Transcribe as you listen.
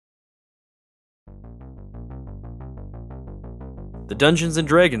The Dungeons &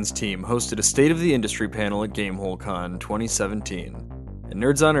 Dragons team hosted a State of the Industry panel at GameholeCon 2017, and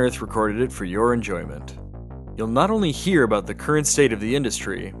Nerds on Earth recorded it for your enjoyment. You'll not only hear about the current state of the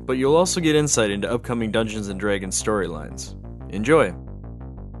industry, but you'll also get insight into upcoming Dungeons & Dragons storylines. Enjoy!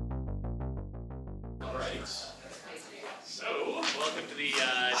 Alright, so welcome to the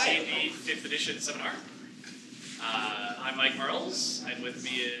D&D 5th edition seminar. I'm Mike Mearls, and with me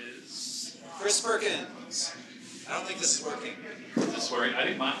is... Chris Perkins. I don't think this is working. Is this working? I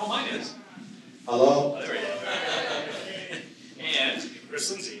think mine is. Hello? Oh, there we go. And Chris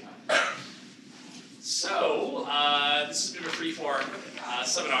Lindsay. So, this is a bit of a free-form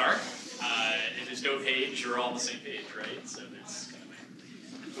seminar. And there's no page, you're all on the same page, right? So there's kind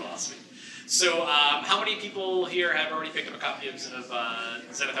of philosophy. So, how many people here have already picked up a copy of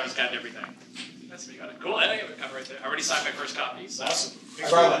Zenithar's Guide to Everything? That's me, got it. Cool, I have a copy right there. I already signed my first copy. So. Awesome. I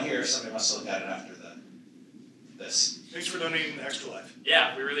brought one here, somebody must have got it after this. Thanks for donating to Extra Life.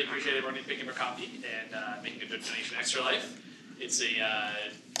 Yeah, we really appreciate everyone picking up a copy and making a good donation to Extra Life. It's a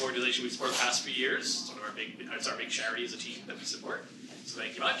organization we support the past few years. It's our big charity as a team that we support. So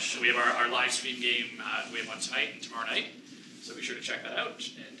thank you much. We have our live stream game. We have one tonight and tomorrow night. So be sure to check that out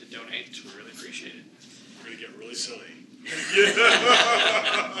and to donate. We really appreciate it. We're going to get really silly.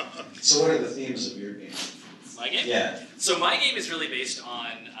 So what are the themes of your game? My game? Yeah. So my game is really based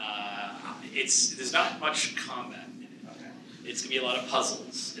on, there's not much combat in it. Okay. It's going to be a lot of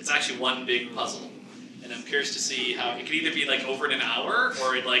puzzles. It's actually one big puzzle. And I'm curious to see how, it could either be like over in an hour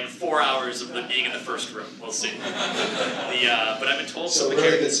or in like 4 hours of them being in the first room. We'll see. But I've been told so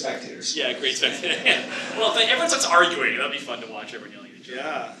really good spectators. Yeah, great spectators. Well, if everyone starts arguing, that'll be fun to watch everyone yelling at each other.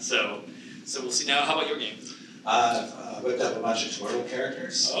 Yeah. So we'll see now. How about your game? I've whipped up a bunch of Turtle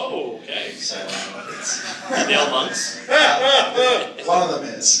characters. Oh, okay. So it's... They all monks? One of them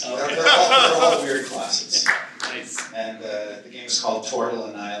is. Okay. They're all weird classes. Nice. And the game is called Turtle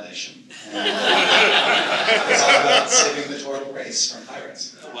Annihilation. And, it's all about saving the turtle race from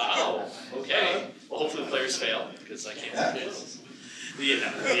pirates. Wow. Okay. Well, hopefully the players fail, because I can't do this.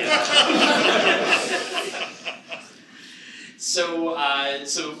 So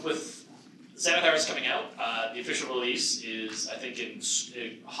with Zenithar coming out, the official release is, I think, in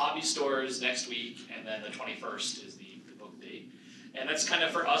hobby stores next week, and then the 21st is the book date. And that's kind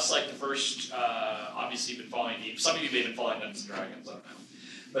of, for us, like the first, obviously you've been following, some of you may have been following Dungeons & Dragons, I don't know.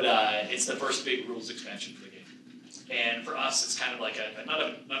 But it's the first big rules expansion for the game. And for us, it's kind of like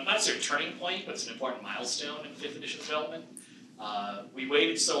not necessarily a turning point, but it's an important milestone in 5th edition development. We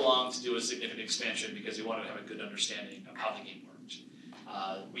waited so long to do a significant expansion because we wanted to have a good understanding of how the game worked.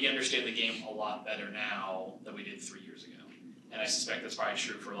 We understand the game a lot better now than we did 3 years ago. And I suspect that's probably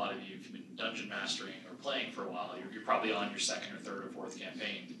true for a lot of you if you've been dungeon mastering or playing for a while. You're probably on your second or third or fourth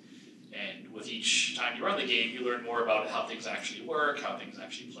campaign. And with each time you run the game, you learn more about how things actually work, how things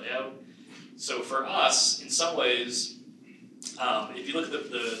actually play out. So for us, in some ways, if you look at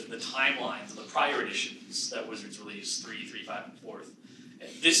the timelines of the prior editions that Wizards released, 3, 5, and 4th,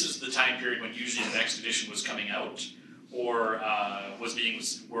 this is the time period when usually the next edition was coming out or was being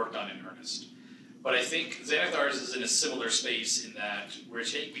worked on in earnest. But I think Xanathar's is in a similar space in that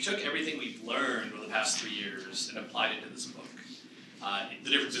we took everything we've learned over the past 3 years and applied it to this book. The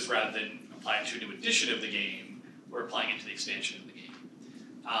difference is rather than applying to a new edition of the game, we're applying it to the expansion of the game.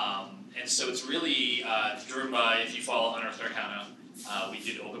 And so it's really driven by, if you follow Unearthed Arcana, we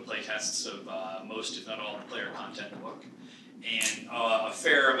did open play tests of most, if not all, the player content in the book, and a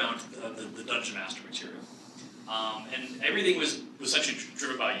fair amount of the Dungeon Master material. And everything was essentially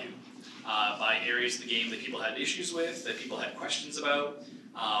driven by you, by areas of the game that people had issues with, that people had questions about.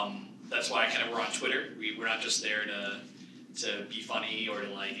 That's why we're on Twitter. We're not just there to be funny or to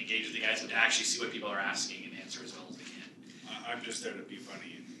like engage with the guys, but to actually see what people are asking and answer as well as we can. I'm just there to be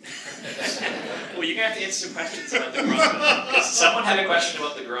funny. Well, you're going to have to answer some questions about the Grung. Because someone had a question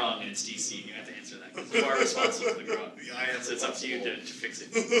about the Grung and it's DC, and you're going to have to answer that because you are responsible for the Grung. Yeah, so it's up to you to fix it.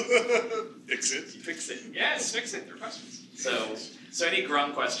 Fix it? Fix it. Yes, fix it. There are questions. So any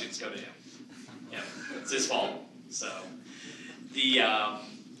Grung questions, go to him. Yeah, it's his fault. So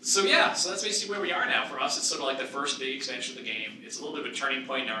that's basically where we are now. For us, it's sort of like the first big expansion of the game. It's a little bit of a turning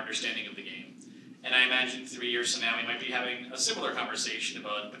point in our understanding of the game. And I imagine 3 years from now, we might be having a similar conversation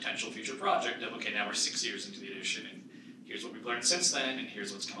about a potential future project of, okay, now we're 6 years into the edition, and here's what we've learned since then, and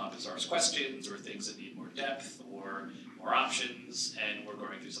here's what's come up as far as questions, or things that need more depth, or more options, and we're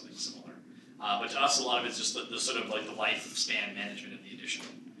going through something similar. But to us, a lot of it's just the sort of like the lifespan management of the edition.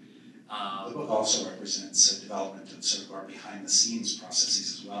 The book also represents a development of sort of our behind-the-scenes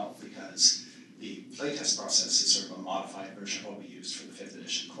processes as well, because the playtest process is sort of a modified version of what we used for the 5th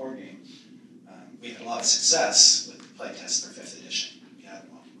edition core game. We had a lot of success with the playtest for 5th edition.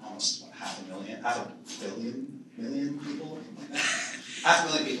 million people, like that.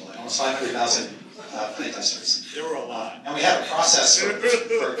 500,000 people, like almost 500,000 playtesters. There were a lot. And we had a process for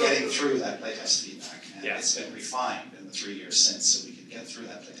getting through that playtest feedback, and Yeah. it's been refined in the 3 years since, so we could get through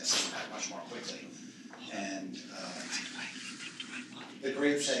that playtest feedback much more quickly. And the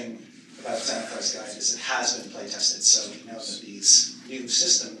great thing about Xanathar's Guide is it has been playtested, so we know that these new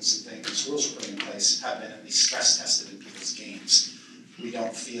systems and things, rules we're putting in place, have been at least stress tested in people's games. We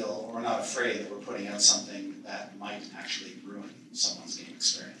don't feel, or we're not afraid that we're putting out something that might actually ruin someone's game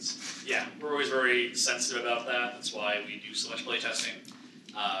experience. Yeah, we're always very sensitive about that. That's why we do so much playtesting.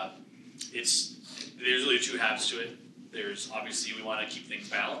 There's really two halves to it. There's obviously we want to keep things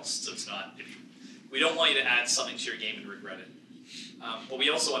balanced, so it's not. We don't want you to add something to your game and regret it. But we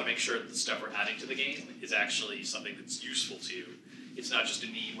also want to make sure that the stuff we're adding to the game is actually something that's useful to you. It's not just a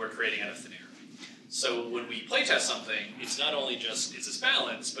need we're creating out of thin air. So when we playtest something, it's not only just is this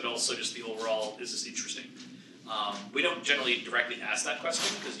balanced, but also just the overall is this interesting. We don't generally directly ask that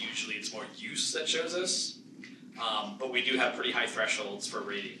question because usually it's more use that shows us. But we do have pretty high thresholds for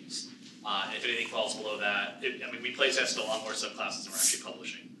ratings. And if anything falls below that, we playtest a lot more subclasses than we're actually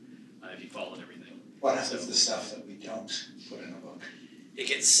publishing. If you followed everything. What happens to the stuff that we don't put in a book? It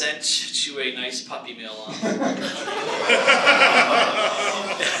gets sent to a nice puppy mill.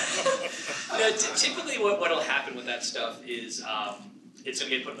 Typically what'll happen with that stuff is it's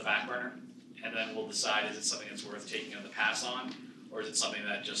going to get put in the back burner, and then we'll decide is it something that's worth taking on the pass on, or is it something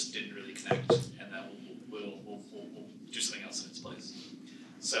that just didn't really connect, and then we'll do something else in its place.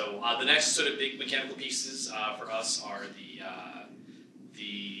 So the next sort of big mechanical pieces for us are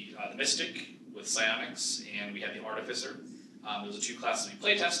the Mystic with Psionics, and we have the Artificer. Those are two classes we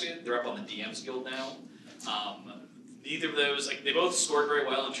play tested. They're up on the DM's Guild now. Neither of those, they both scored very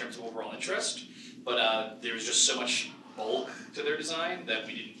well in terms of overall interest, but there was just so much bulk to their design that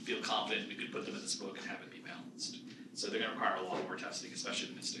we didn't feel confident we could put them in this book and have it be balanced. So they're going to require a lot more testing, especially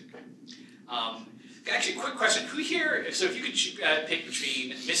the Mystic. Actually, quick question. Who here, so if you could pick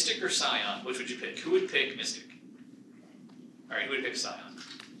between Mystic or Scion, which would you pick? Who would pick Mystic? All right, who would pick Scion?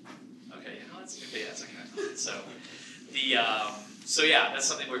 Okay, that's okay. So that's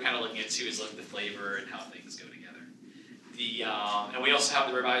something we're kind of looking at too, is look at the flavor and how things go together. And we also have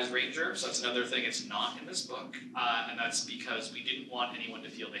the Revised Ranger, so that's another thing that's not in this book, and that's because we didn't want anyone to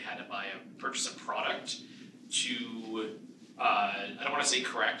feel they had to purchase a product to, I don't want to say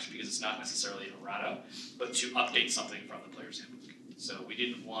correct because it's not necessarily an errata, but to update something from the player's handbook. So we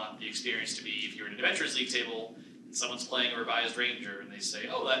didn't want the experience to be, if you're in an Adventures League table, and someone's playing a Revised Ranger, and they say,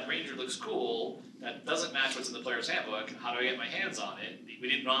 oh, that Ranger looks cool, that doesn't match what's in the player's handbook, how do I get my hands on it? We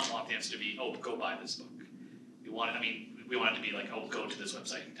did not want the answer to be, oh, go buy this book. We wanted it to be like, oh, go to this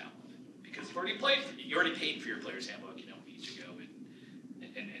website and download it. Because you already paid for your player's handbook, you don't need to go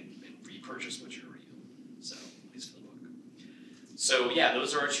and repurchase what you already own. So, at least for the book. So yeah,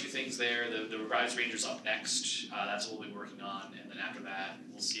 those are our two things there. The Revised Ranger's up next. That's what we'll be working on. And then after that,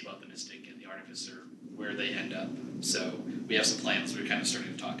 we'll see about the Mystic and the Artificer, where they end up. So we have some plans we're kind of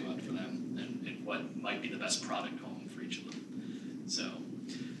starting to talk about for them and what might be the best product home for each of them. So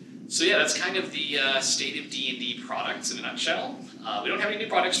yeah, that's kind of the state of D&D products in a nutshell. We don't have any new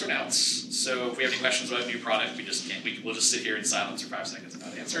products to announce, so if we have any questions about a new product, we just can't. We'll just sit here in silence for 5 seconds and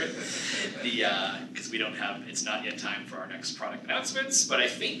not answer it. Because it's not yet time for our next product announcements. But I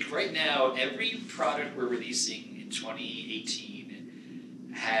think right now every product we're releasing in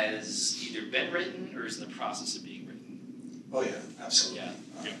 2018 has either been written or is in the process of being written. Oh yeah, absolutely.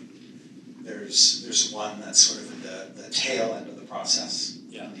 Yeah. There's one that's sort of the tail end of the process.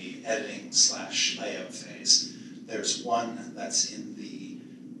 Yeah. In the editing/layout phase. There's one that's in the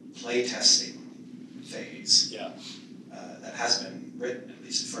playtesting phase. Yeah. That has been written, at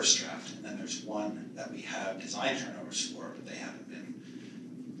least the first draft, and then there's one that we have design turnovers for, but they haven't been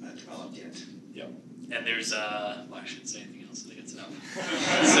developed yet. Yep. And there's I shouldn't say anything else. I think it's enough.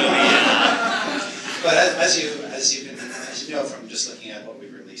 But as you know from just looking at what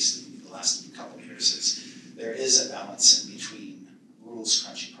we've released in the last couple of years, is there is a balance in between rules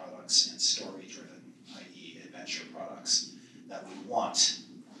crunchy products and story driven, i.e. adventure products, that we want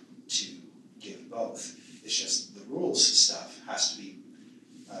to give both. It's just the rules stuff has to be,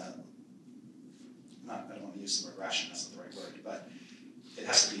 I don't want to use the word ration, that's not the right word, but it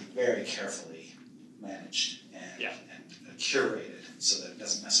has to be very carefully managed and curated so that it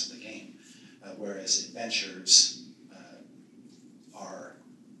doesn't mess with the game. Whereas adventures are,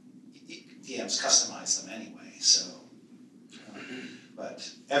 DMs customize them anyway, so.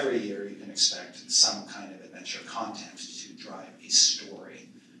 But every year you can expect some kind of adventure content to drive a story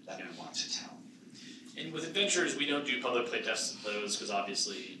that we want to tell. And with adventures, we don't do public playtests of those because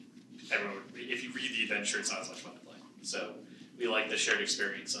obviously if you read the adventure, it's not as much fun to play. So we like the shared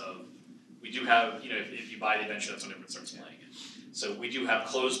experience of, we do have, if you buy the adventure, that's when everyone starts playing it. So we do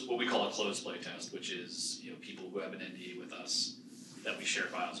have what we call a closed play test, which is, people who have an NDA with us that we share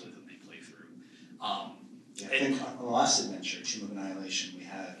files with and they play through. I think on the last adventure, Tomb of Annihilation, we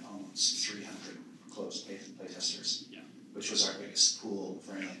had almost 300 closed playtesters, which was our biggest pool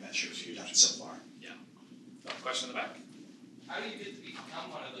for any adventure we've done so far. Yeah. Question in the back? How do you get to become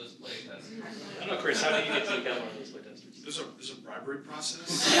one of those playtesters? I don't know, Chris, how do you get to become one of those playtesters? There's a bribery process.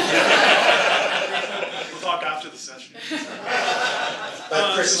 We'll talk after the session.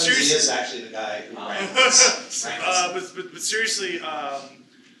 But Chris Lindsay is actually the guy who ran this. But seriously,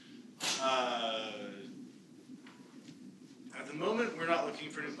 at the moment, we're not looking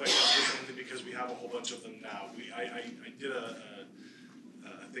for new playtesters only because we have a whole bunch of them now. I did a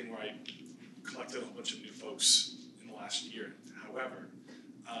thing where I collected a whole bunch of new folks in the last year. However,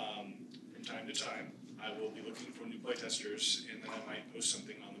 from time to time, I will be looking for new playtesters, and then I might post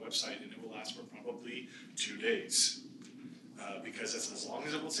something on the website, and it will last for probably 2 days. Because that's as long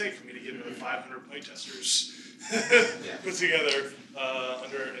as it will take for me to get another 500 playtesters put together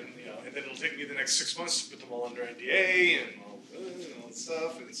and then it'll take me the next 6 months to put them all under NDA and all that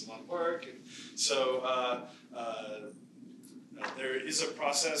stuff, and it's a lot of work. And so there is a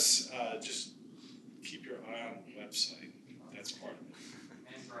process. Just keep your eye on the website. That's part of it.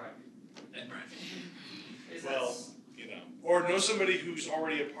 And private. Well, or know somebody who's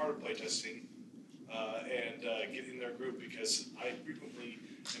already a part of playtesting. And get in their group, because I frequently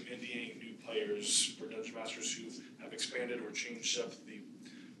am NDAing new players or Dungeon Masters who have expanded or changed up the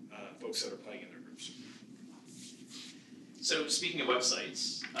folks that are playing in their groups. So speaking of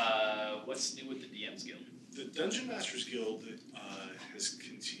websites, what's new with the DMs Guild? The Dungeon Masters Guild has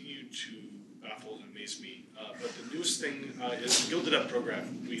continued to baffle and amaze me. But the newest thing is the Guilded Up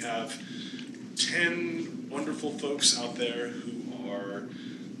program. We have 10 wonderful folks out there who are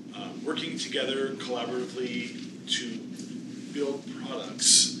working together collaboratively to build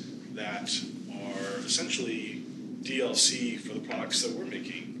products that are essentially DLC for the products that we're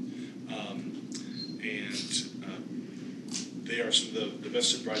making. They are some of the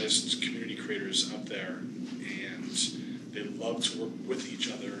best and brightest community creators out there, and they love to work with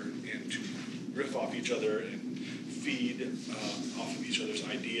each other and to riff off each other and feed off of each other's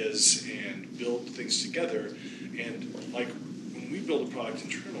ideas and build things together. And like when we build a product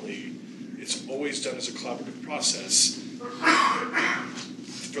internally, it's always done as a collaborative process.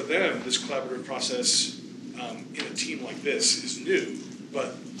 For them, this collaborative process in a team like this is new,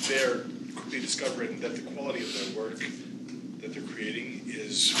 but they're quickly discovering that the quality of their work that they're creating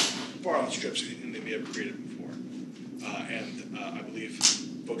is far outstrips anything they may have created before. I believe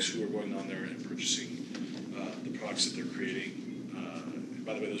folks who are going on there and purchasing the products that they're creating, and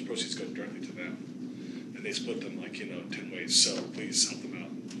by the way, those proceeds go directly to them, and they split them 10 ways, so please help them out.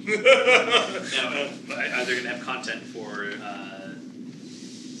 Now, are they going to have content for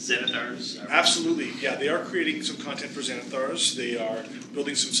Xanathars? Absolutely, yeah. They are creating some content for Xanathars. They are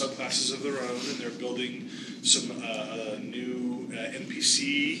building some subclasses of their own, and they're building some new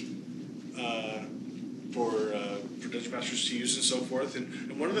NPC for Dungeon Masters to use and so forth.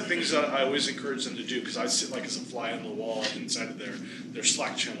 And one of the things that I always encourage them to do, because I sit as a fly on the wall inside of their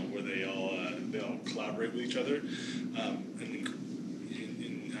Slack channel where they all collaborate with each other.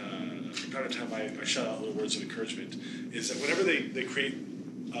 From time to time, I shout out little words of encouragement. Is that whenever they create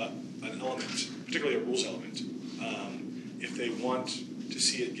an element, particularly a rules element, if they want to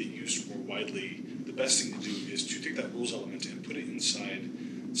see it get used more widely, the best thing to do is to take that rules element and put it inside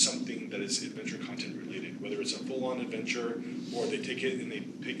something that is adventure content related, whether it's a full-on adventure, or they take it and they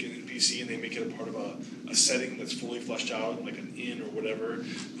pick an NPC and they make it a part of a setting that's fully fleshed out, like an inn or whatever,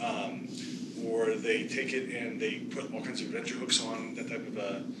 or they take it and they put all kinds of adventure hooks on that type of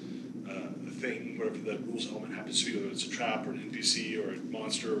a thing, whatever the rules element happens to be, whether it's a trap or an NPC or a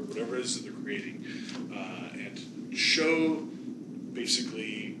monster or whatever it is that they're creating, and show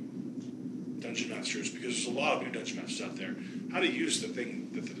basically Dungeon Masters, because there's a lot of new Dungeon Masters out there, how to use the thing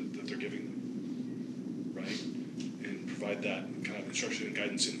that they're giving them, right? And provide that kind of instruction and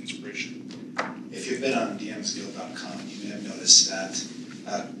guidance and inspiration. If you've been on dmsguild.com, you may have noticed that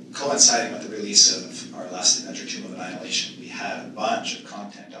coinciding with the release of our last adventure, Tomb of Annihilation, we had a bunch of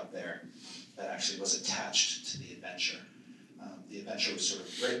content up there that actually was attached to the adventure. The adventure was sort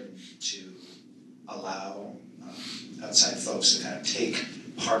of written to allow outside folks to kind of take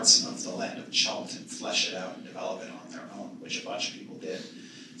parts of the land of Chult and flesh it out and develop it on their own, which a bunch of people did.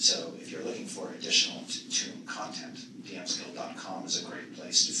 So if you're looking for additional Tomb content, dmsguild.com is a great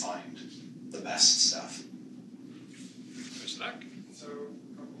place to find the best stuff. There's that. So,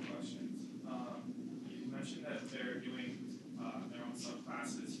 a couple questions.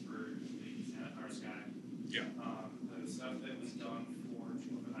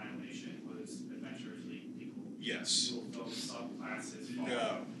 Yes. will those subclasses fall?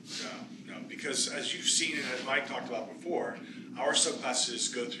 No, because as you've seen and as Mike talked about before, our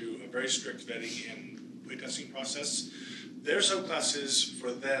subclasses go through a very strict vetting and playtesting process. Their subclasses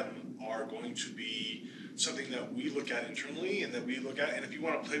for them are going to be something that we look at internally and that we look at, and if you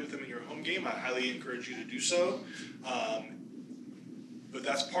want to play with them in your home game, I highly encourage you to do so. But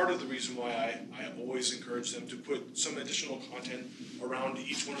that's part of the reason why I always encourage them to put some additional content around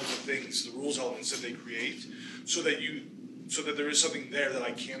each one of the things, the rules elements that they create, so that there is something there that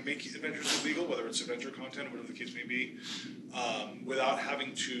I can make adventures illegal, whether it's adventure content or whatever the case may be, without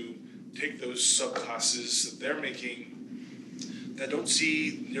having to take those subclasses that they're making that don't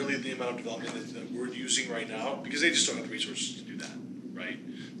see nearly the amount of development that we're using right now, because they just don't have the resources to do that, right?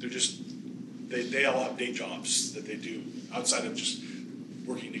 They're just, they all have day jobs that they do outside of just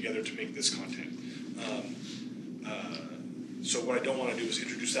working together to make this content. So what I don't want to do is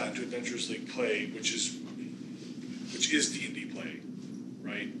introduce that into Adventures League play, which is D&D play,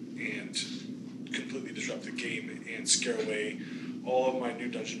 right? And completely disrupt the game and scare away all of my new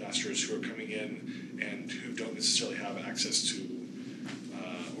dungeon masters who are coming in and who don't necessarily have access to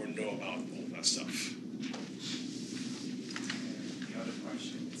or know about all of that stuff. The other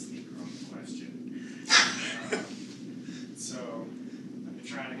question is the Chrome question. So I've been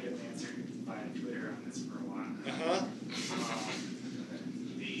trying to get an answer via Twitter on this for a while.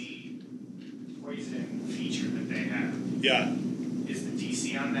 The poison feature that they have. Yeah. Is the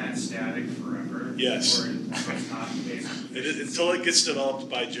DC on that static forever? Yes. Or it's not based? It is, until it gets developed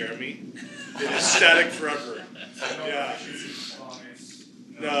by Jeremy, it is static forever. Yeah.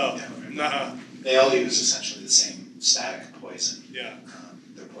 No. They all use essentially the same static poison. Yeah.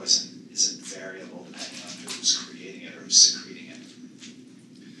 Their poison isn't variable depending on who's creating it or who's secreting it.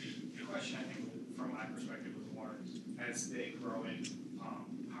 The question, I think, from my perspective, was more as they grow in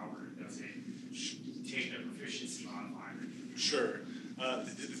power, does it take their proficiency modifier? Sure.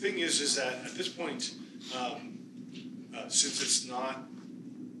 The thing is that at this point, since it's not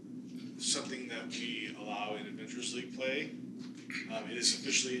something that we allow in Adventures League play, it is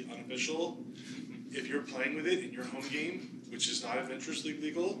officially unofficial. If you're playing with it in your home game, which is not Adventures League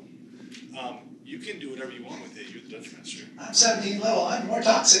legal, you can do whatever you want with it. You're the Dungeon Master. I'm 17 level, I'm more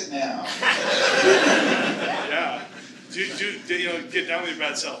toxic now. Yeah. Get down with your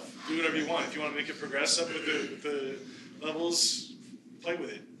bad self. Do whatever you want. If you want to make it progress up with the levels, play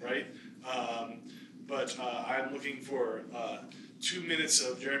with it, right? But I'm looking for 2 minutes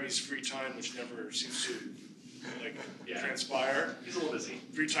of Jeremy's free time, which never seems to transpire. He's a little busy.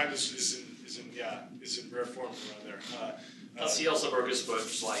 Free time is in rare form around there. Plus, he also broke his foot,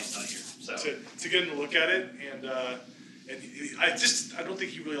 which is why he's not here. So To get him to look at it, and I don't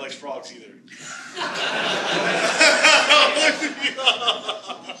think he really likes frogs either.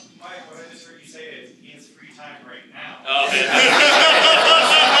 Mike, what I just heard you say is he has free time right now. Oh,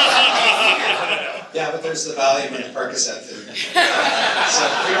 Yeah, but there's the Valium and the Percocet thing. So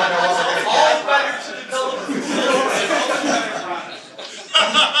we don't know what we're going to All get. better to develop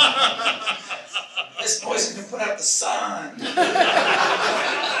This poison can put out the sun.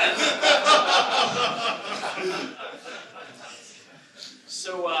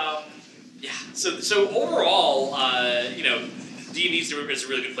 So overall, D&D's is a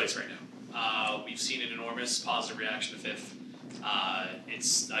really good place right now. We've seen an enormous positive reaction to Fifth. I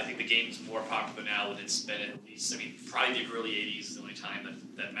think the game's more popular now than it's been at least. I mean, probably the early '80s is the only time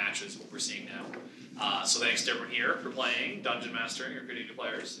that matches what we're seeing now. So thanks to everyone here for playing, dungeon mastering, or creating new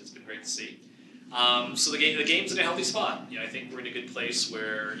players. It's been great to see. So the game's in a healthy spot. I think we're in a good place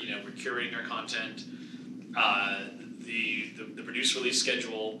where we're curating our content. The produce release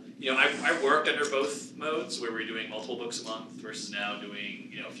schedule. I worked under both modes where we're doing multiple books a month versus now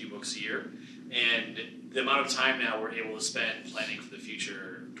doing a few books a year. And the amount of time now we're able to spend planning for the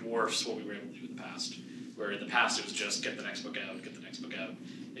future dwarfs what we were able to do in the past. Where in the past it was just get the next book out, get the next book out.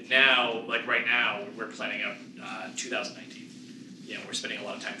 And now, like right now, we're planning out 2019. We're spending a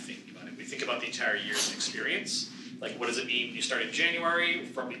lot of time thinking about it. We think about the entire year's experience. Like, what does it mean when you start in January,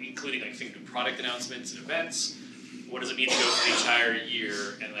 including thinking of product announcements and events? What does it mean to go through the entire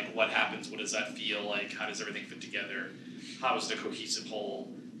year, and what happens? What does that feel like? How does everything fit together? How is it a cohesive whole?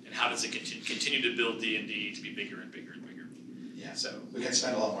 And how does it continue to build D&D to be bigger and bigger and bigger? Yeah. So we can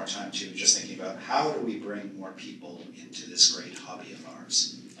spend a lot more time too just thinking about how do we bring more people into this great hobby of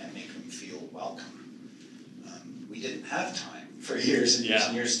ours and make them feel welcome. We didn't have time for years and years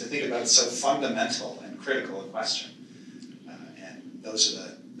and years to think about so fundamental and critical a question. And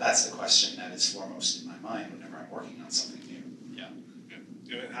that's the question that is foremost in my mind whenever I'm working on something new.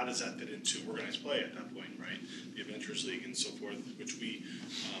 And how does that fit into organized play at that point, right? The Adventures League and so forth, which we,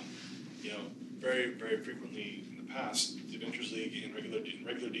 very, very frequently in the past, the Adventures League and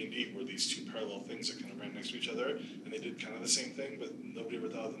regular D&D were these two parallel things that kind of ran next to each other, and they did kind of the same thing, but nobody ever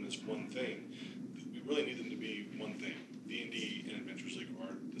thought of them as one thing. We really need them to be one thing. D&D and Adventures League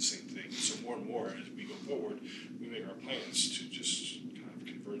are the same thing. So more and more, as we go forward, we make our plans to just kind of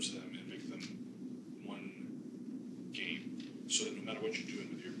converge them and make them one game, so that no matter what you're doing,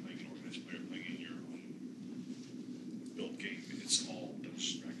 whether you're playing an organized player, playing in your own built game, it's all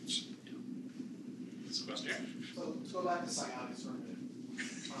Dungeons and Dragons. That's a question. So to go back to psionics for a minute,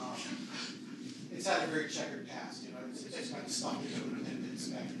 it's had a very checkered past. It's kind of stuck into independence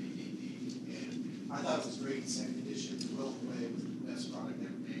back in D&D, and I thought it was great in second edition. Well, away was the best product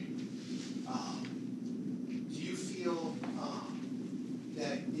ever made. Do you feel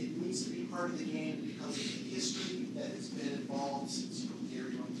that it needs to be part of the game because of the history that has been involved since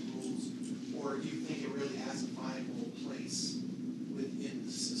Gary wrote the rules, or do you think it really has a viable place within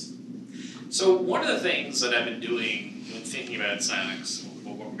the system? So one of the things that I've been doing when thinking about psionics,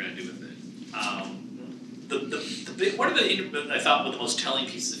 what we're going to do with it, one of the I thought one of the most telling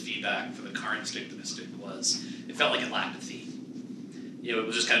pieces of feedback for the current Stick the Mystic was it felt like it lacked a theme. It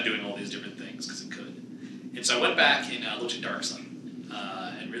was just kind of doing all these different things because it could. And so I went back and looked at Dark Sun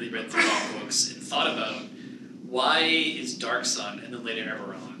and really read through all the books and thought about why is Dark Sun and then later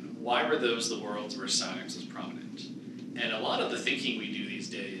Eberron, why were those the worlds where psionics was prominent? And a lot of the thinking we do these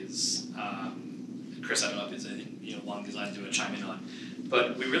days, Chris, I don't know if there's anything along these lines you want to chime in on,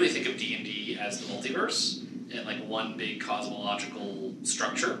 but we really think of D&D as the multiverse and like one big cosmological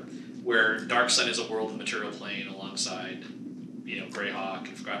structure where Dark Sun is a world of material plane alongside, Greyhawk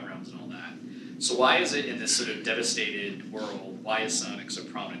and Forgotten Realms and all that. So why is it in this sort of devastated world, why is psionics so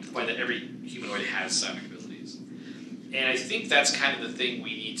prominent? To the point that every humanoid has psionic abilities. And I think that's kind of the thing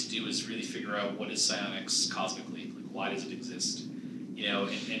we need to do is really figure out what is psionics cosmically, like why does it exist?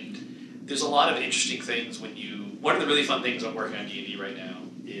 And there's a lot of interesting things one of the really fun things I'm working on D&D right now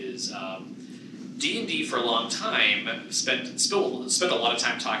is D&D for a long time spent a lot of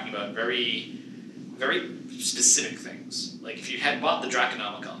time talking about very, very specific things. Like if you had bought the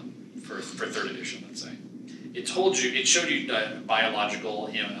Draconomicon for 3rd edition, let's say, it showed you biological,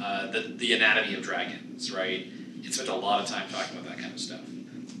 the anatomy of dragons, right? It spent a lot of time talking about that kind of stuff.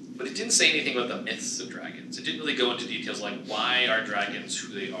 But it didn't say anything about the myths of dragons. It didn't really go into details like why are dragons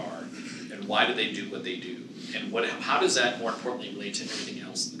who they are, and why do they do what they do, and how does that more importantly relate to everything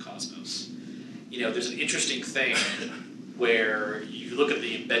else in the cosmos? There's an interesting thing where you look at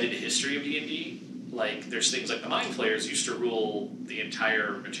the embedded history of D&D. Like there's things like the Mind Flayers used to rule the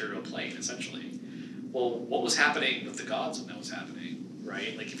entire material plane essentially. Well, what was happening with the gods when that was happening,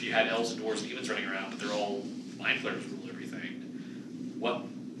 right? Like if you had elves and dwarves and demons running around, but they're all Mind Flayers rule everything.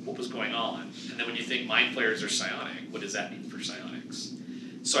 What was going on? And then when you think Mind Flayers are psionic, what does that mean for psionics?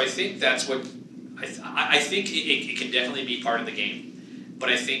 So I think that's what I think it can definitely be part of the game. But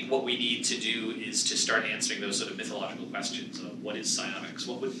I think what we need to do is to start answering those sort of mythological questions of what is psionics?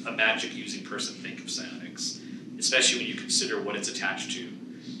 What would a magic-using person think of psionics? Especially when you consider what it's attached to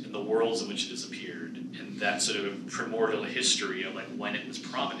and the worlds in which it has appeared and that sort of primordial history of like when it was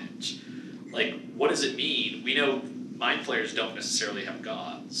prominent. Like, what does it mean? We know Mind Flayers don't necessarily have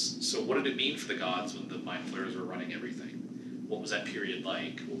gods. So what did it mean for the gods when the Mind Flayers were running everything? What was that period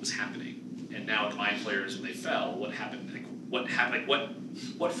like? What was happening? And now the Mind Flayers, when they fell, what happened?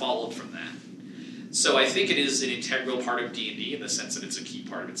 What followed from that? So I think it is an integral part of D&D in the sense that it's a key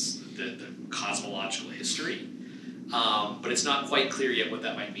part of the cosmological history. But it's not quite clear yet what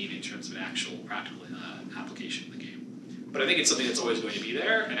that might mean in terms of an actual practical application in the game. But I think it's something that's always going to be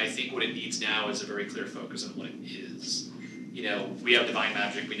there, and I think what it needs now is a very clear focus on what it is. We have divine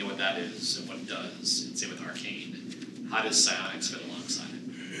magic, we know what that is and what it does, and same with arcane. How does psionics fit alongside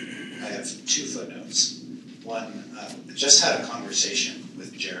it? I have 2 footnotes. One, just had a conversation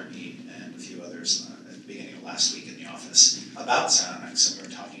with Jeremy and a few others at the beginning of last week in the office about psionics, and we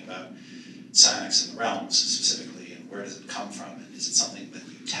were talking about psionics in the realms specifically, and where does it come from, and is it something that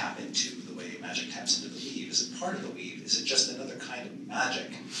you tap into the way magic taps into the weave? Is it part of the weave? Is it just another kind of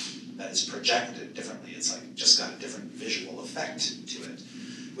magic that is projected differently? It's like just got a different visual effect to it.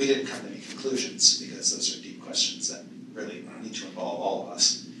 We didn't come to any conclusions because those are deep questions that really need to involve all of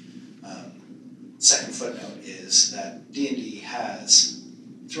us. Second footnote is that D&D has,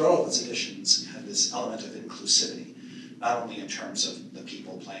 through all of its editions, had this element of inclusivity, not only in terms of the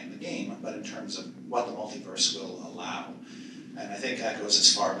people playing the game, but in terms of what the multiverse will allow. And I think that goes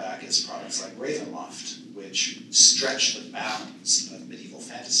as far back as products like Ravenloft, which stretch the bounds of medieval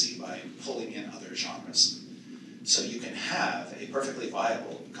fantasy by pulling in other genres. So you can have a perfectly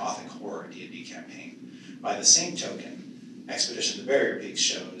viable Gothic horror D&D campaign. By the same token, Expedition to the Barrier Peaks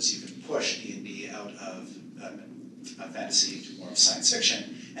shows you can push D&D out of fantasy to more of science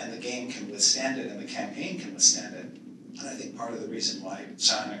fiction, and the game can withstand it, and the campaign can withstand it. And I think part of the reason why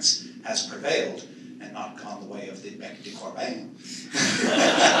Psionics has prevailed and not gone the way of the Bec de Corbin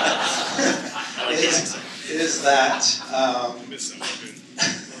is that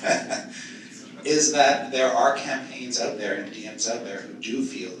is that there are campaigns out there and DMs out there who do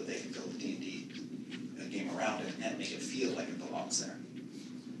feel that they can build a D&D game around it and make it feel like it belongs there.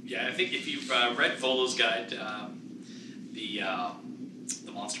 Yeah, I think if you've read Volo's guide, the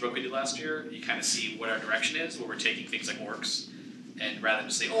monster book we did last year, you kind of see what our direction is, where we're taking things like orcs, and rather than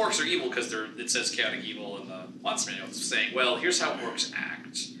just say orcs are evil because it says chaotic evil in the monster manual, it's saying, well, here's how orcs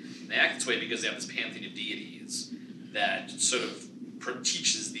act. And they act this way because they have this pantheon of deities that sort of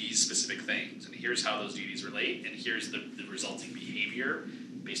teaches these specific things, and here's how those deities relate, and here's the resulting behavior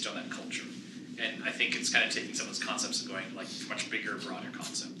based on that culture. And I think it's kind of taking some of those concepts and going like much bigger, broader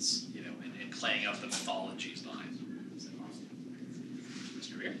concepts, and playing out the mythologies behind them.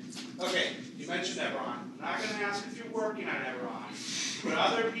 Mr. Rear? Okay, you mentioned Eberron. I'm not going to ask if you're working on Eberron, but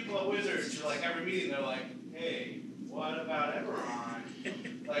other people at Wizards, you're like every meeting, they're like, hey, what about Eberron?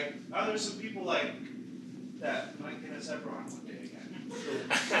 Like, are there some people like that might get us Eberron one day again?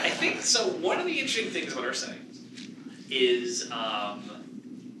 I think so. One of the interesting things about our settings is,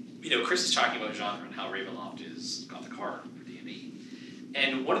 Chris is talking about genre and how Ravenloft is Gothic horror for D&D.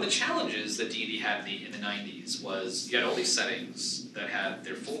 And one of the challenges that D&D had in the 90s was you had all these settings that had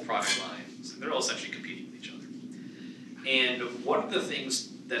their full product lines, and they're all essentially competing with each other. And one of the things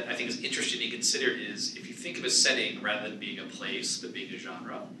that I think is interesting to consider is if you think of a setting rather than being a place but being a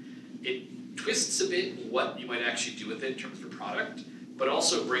genre, it twists a bit what you might actually do with it in terms of a product, but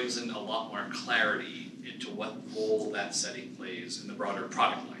also brings in a lot more clarity into what role that setting plays in the broader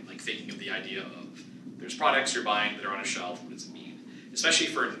product line. Like thinking of the idea of there's products you're buying that are on a shelf, what does it mean? Especially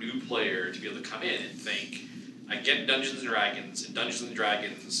for a new player to be able to come in and think, I get Dungeons & Dragons, and Dungeons &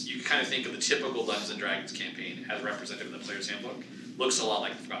 Dragons, you can kind of think of the typical Dungeons & Dragons campaign as represented in the Player's Handbook, looks a lot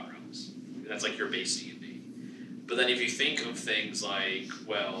like the Forgotten Realms. That's like your base D&D. But then if you think of things like,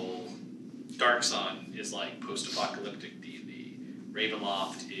 well, Dark Sun is like post-apocalyptic D&D,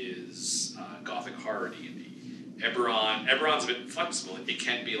 Ravenloft is Gothic horror D&D, Eberron's a bit flexible. It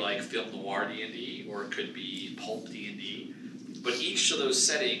can be like film noir D&D, or it could be pulp D&D. But each of those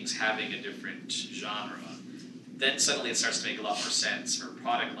settings having a different genre, then suddenly it starts to make a lot more sense from a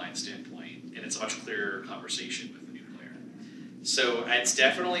product line standpoint, and it's a much clearer conversation with the new player. So it's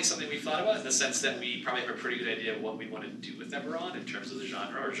definitely something we've thought about in the sense that we probably have a pretty good idea of what we want to do with Eberron in terms of the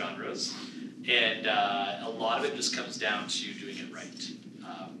genre or genres. And a lot of it just comes down to doing it right.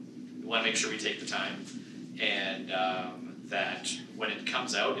 We want to make sure we take the time, and that when it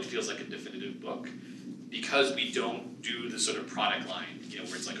comes out, it feels like a definitive book, because we don't do the sort of product line,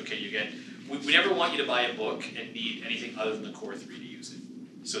 where it's like, okay, we never want you to buy a book and need anything other than the core 3 to use it.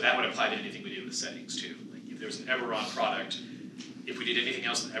 So that would apply to anything we do with settings too. Like if there's an Eberron product, if we did anything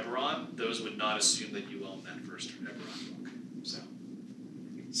else with Eberron, those would not assume that you own that first Eberron book.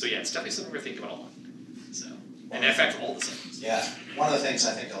 So yeah, it's definitely something we're thinking about a lot. So, and in fact, all the settings. Yeah, one of the things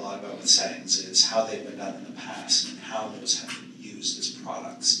I think a lot about with settings is how they've been done in the past and how those have been used as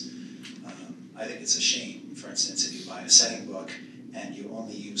products. I think it's a shame, for instance, if you buy a setting book and you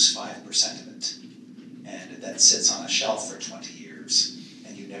only use 5% of it, and it then sits on a shelf for 20 years,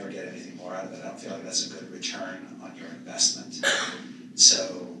 and you never get anything more out of it. I don't feel like that's a good return on your investment.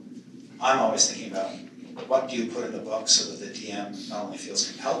 So I'm always thinking about what do you put in the book so that the DM not only feels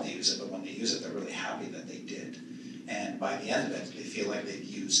compelled to use it, but when they use it, they're really happy that they did. And by the end of it, they feel like they've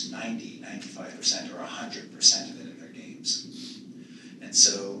used 90, 95%, or 100% of it in their games. And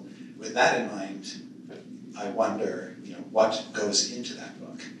so with that in mind, I wonder, what goes into that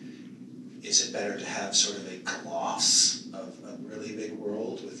book? Is it better to have sort of a gloss of a really big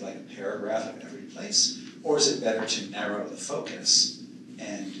world with like a paragraph of every place? Or is it better to narrow the focus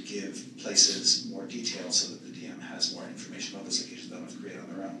and give places more detail so that the DM has more information about those locations they don't have to create on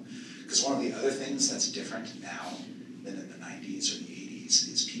their own? Because one of the other things that's different now than in the 90s or the 80s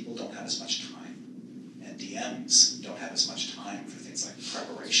is people don't have as much time. And DMs don't have as much time for things like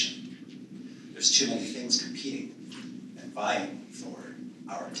preparation. There's too many things competing and vying for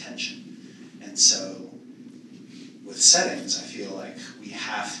our attention. And so with settings, I feel like we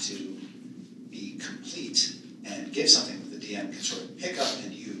have to be complete and give something that the DM can sort of pick up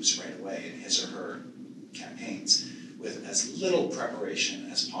and use right away in his or her campaigns with as little preparation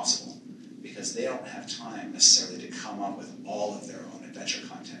as possible, because they don't have time necessarily to come up with all of their own adventure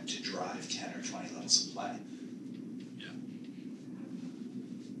content to drive 10 or 20 levels of play. Yeah.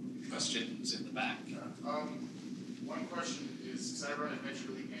 Questions in the back? One question is, because I run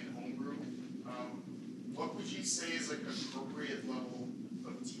adventure league and homebrew, What would you say is like an appropriate level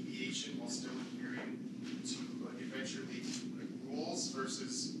of deviation while still adhering to like Adventure League like rules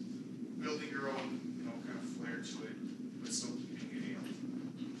versus building your own, kind of flair to it, but still keeping it alien?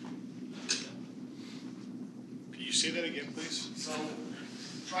 Can you say that again, please? So,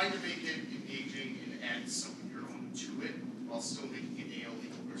 trying to make it engaging and add some of your own to it while still making it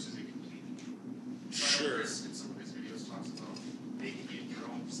alien versus a complete. So I know Sure. Chris in some of his videos talks about making it your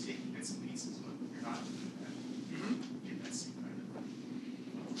own, just taking bits and pieces, but you're not doing that. Get messy kind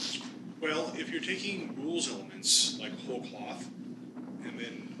of. Well, if you're taking rules elements like whole cloth and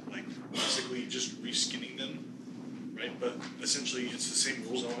then like basically just reskinning them, right? But essentially it's the same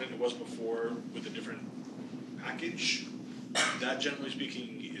rules element it was before with a different package. That, generally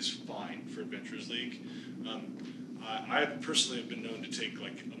speaking, is fine for Adventurers League. I personally have been known to take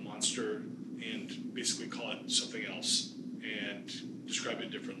like a monster and basically call it something else and describe it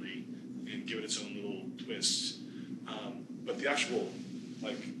differently and give it its own little twist. But the actual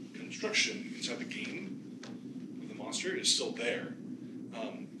like construction inside the game of the monster is still there.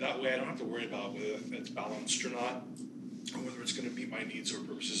 That way I don't have to worry about whether it's balanced or not, or whether it's going to meet my needs or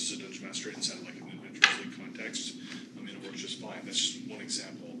purposes as a dungeon master inside like an Adventurers League context. I mean, it works just fine. That's just one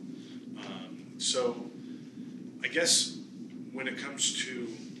example. So I guess when it comes to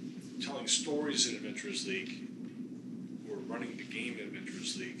telling stories in Adventurers League or running the game in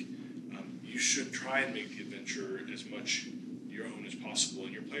Adventurers League, you should try and make the adventure as much your own as possible,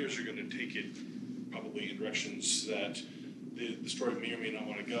 and your players are going to take it probably in directions that the story may or may not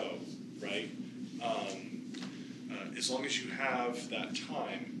want to go, right? As long as you have that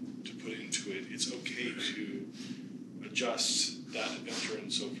time to put into it, it's okay to adjust that adventure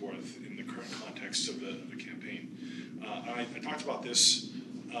and so forth in the current context of the campaign. I talked about this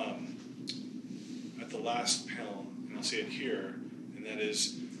at the last panel, and I'll say it here, and that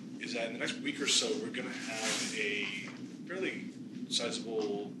is that in the next week or so, we're going to have a fairly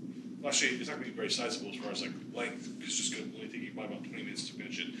sizable, well, actually, it's not going to be very sizable as far as like length, because it's just going to only take you probably about 20 minutes to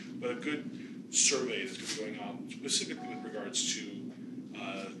finish it, but a good survey that's going to be going on specifically with regards to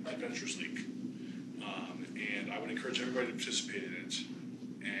Adventurers League. And I would encourage everybody to participate in it.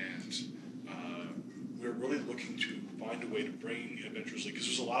 And we're really looking to find a way to bring Adventurers League, because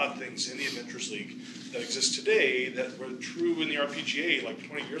there's a lot of things in the Adventurers League that exist today that were true in the RPGA like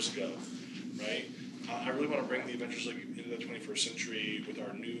 20 years ago, right? I really want to bring the Adventurers League into the 21st century with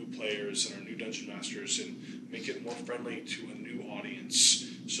our new players and our new dungeon masters and make it more friendly to a new audience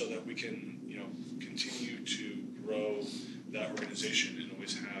so that we can, continue to grow that organization and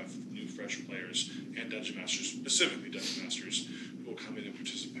always have new, fresh players and dungeon masters, specifically dungeon masters, who will come in and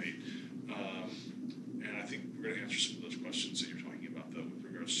participate. And I think we're going to answer some of those questions that you're talking about, though, with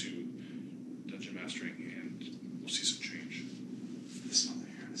regards to dungeon mastering, and we'll see some change. This one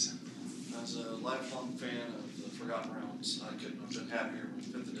here in a second. As a lifelong fan of the Forgotten Realms, I couldn't have been happier when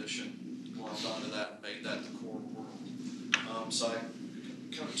 5th edition glommed onto that and made that the core world. So I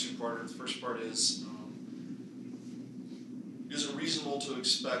kind of two-parter. The first part is it reasonable to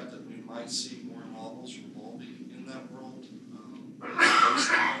expect that we might see more novels or Volby in that world,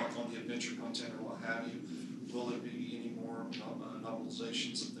 based on the adventure content or what have you? Will there be any more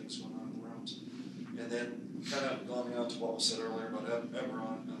novelizations of things going on in the realms? And then, kind of going on to what was said earlier about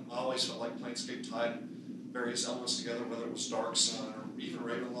Eberron, I always felt like Planescape tied various elements together, whether it was Dark Sun or even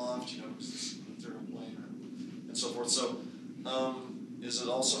Ravenloft, because it's an ethereal plane and so forth. So, is it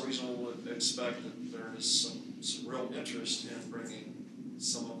also reasonable to expect that there is some real interest in bringing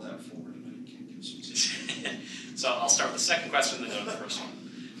some of that forward? And maybe can give some So I'll start with the second question, then go to the first one.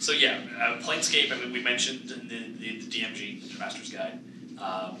 So yeah, Planescape, we mentioned in the DMG, the Master's Guide,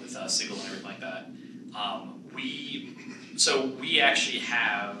 with Sigil and everything like that. We actually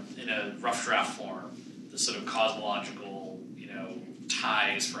have, in a rough draft form, the sort of cosmological,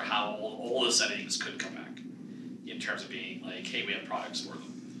 ties for how all the settings could come back, in terms of being like, hey, we have products for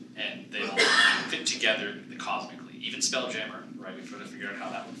them, and they'll fit together cosmically. Even Spelljammer, right? We've tried to figure out how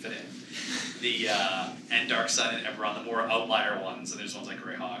that would fit in. And Dark Sun and Eberron, the more outlier ones, and there's ones like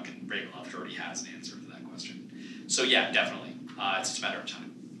Greyhawk and Ravenloft already has an answer to that question. So yeah, definitely, it's just a matter of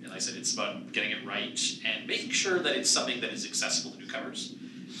time. And like I said, it's about getting it right and making sure that it's something that is accessible to newcomers.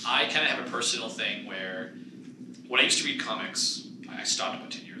 I kind of have a personal thing where, when I used to read comics, I stopped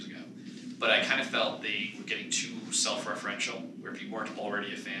about 10 years ago, but I kind of felt they were getting too self-referential, where if you weren't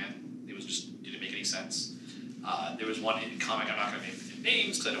already a fan, it didn't make any sense. There was one comic, I'm not going to name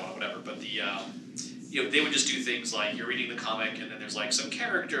names because I don't want to whatever, but they would just do things like, you're reading the comic and then there's like some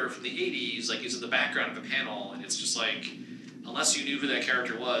character from the 80s, like is in the background of the panel, and it's just like, unless you knew who that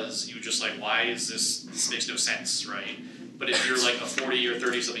character was, you were just like, why is this makes no sense, right? But if you're like a 40 or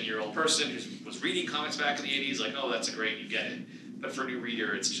 30 something year old person who was reading comics back in the 80s, like, oh, that's great, you get it. But for a new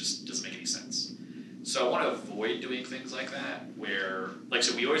reader, it just doesn't make any sense. So I want to avoid doing things like that, where, like,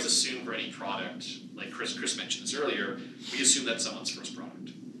 so we always assume for any product, like Chris mentioned this earlier, we assume that's someone's first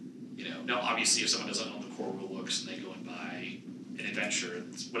product. You know, now obviously if someone doesn't own the core rule books and they go and buy an adventure,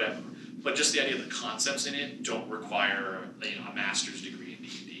 it's whatever. But just the idea of the concepts in it don't require a master's degree in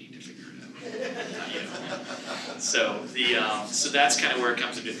D&D to figure it out. So that's kind of where it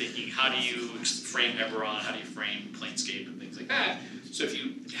comes into thinking: how do you frame Eberron? How do you frame Planescape and things like that? So if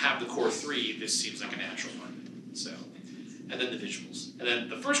you have the core three, this seems like a natural one. So, and then the visuals, and then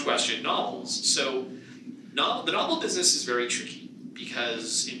the first question: novels. So, the novel business is very tricky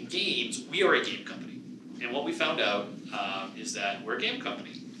because in games we are a game company, and what we found out is that we're a game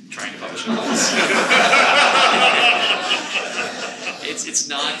company trying to publish novels. It's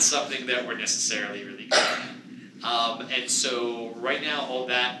not something that we're necessarily really good at. And so right now, all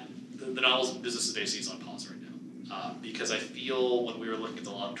that, the novels business is basically on pause right now. Because I feel when we were looking at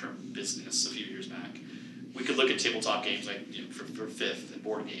the long-term business a few years back, we could look at tabletop games like for Fifth and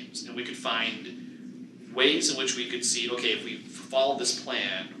board games, and we could find ways in which we could see, okay, if we follow this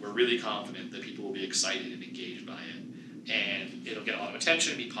plan, we're really confident that people will be excited and engaged by it, and it'll get a lot of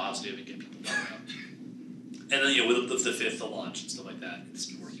attention, be positive, and get people going out. And then, with the Fifth, the launch and stuff like that, it's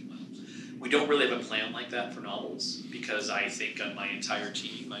been working well. We don't really have a plan like that for novels, because I think on my entire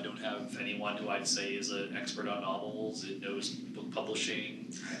team, I don't have anyone who I'd say is an expert on novels and knows book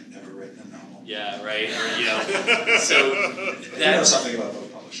publishing. I've never written a novel. Yeah, right. Or, so that, you know something about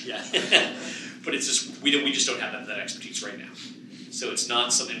book publishing. Yeah. But it's just, we just don't have that expertise right now. So it's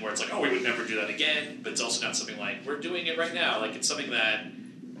not something where it's like, oh, we would never do that again, but it's also not something like, we're doing it right now. Like, it's something that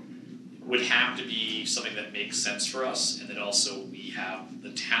would have to be something that makes sense for us, and then also we have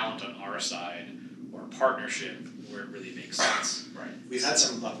the talent on our side or a partnership where it really makes sense. Right. We've had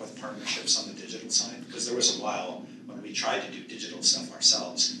some luck with partnerships on the digital side, because there was a while when we tried to do digital stuff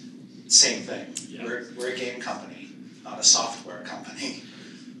ourselves. Same thing. Yeah. We're a game company, not a software company.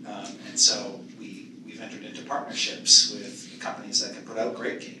 And so we've entered into partnerships with companies that can put out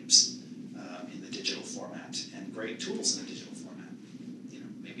great games in the digital format and great tools in the digital format.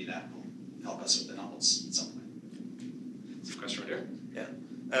 Maybe that will help us with the novels at some point. There's a question right here. Yeah.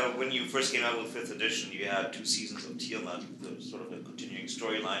 When you first came out with 5th edition, you had 2 seasons of Tiamat, sort of a continuing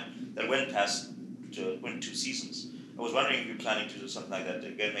storyline that went 2 seasons. I was wondering if you're planning to do something like that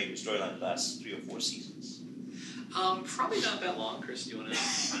again, maybe a storyline that lasts 3 or 4 seasons. Probably not that long. Chris, do you want to?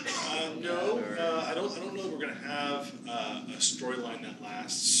 No, I don't know that we're going to have a storyline that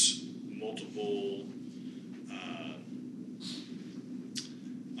lasts multiple.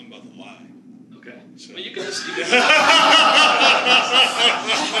 I'm about to lie. Okay. So. Well, you can just.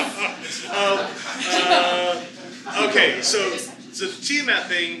 Okay, so the Tiamat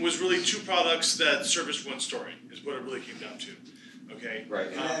thing was really 2 products that serviced one story, is what it really came down to. Okay. Right,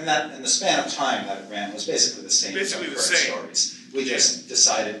 and the span of time that it ran was basically the same. Basically the same. same. Stories. We just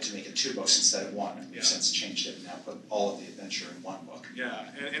decided to make it 2 books instead of 1, and we've Yeah. since changed it and now put all of the adventure in 1 book. Yeah,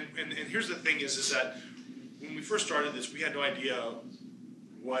 and here's the thing is that when we first started this, we had no idea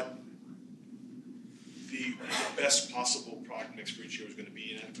what the best possible product mix for each year was going to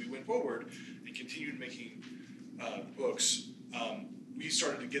be. And as we went forward and continued making books, we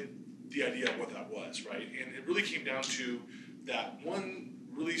started to get the idea of what that was, right? And it really came down to that one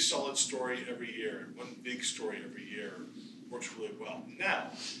really solid story every year, one big story every year works really well.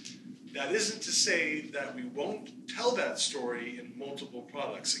 Now, that isn't to say that we won't tell that story in multiple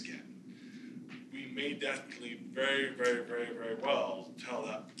products again. We may definitely very, very, very, very well tell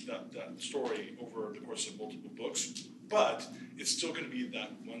that story over the course of multiple books, but it's still going to be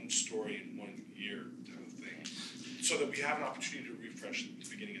that one story in 1 year type of thing, so that we have an opportunity to refresh at the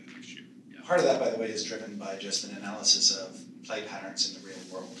beginning of the next year. Yeah. Part of that, by the way, is driven by just an analysis of play patterns in the real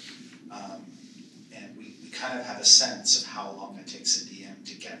world. And we kind of have a sense of how long it takes a DM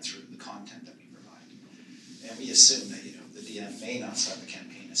to get through the content that we provide. And we assume that the DM may not start the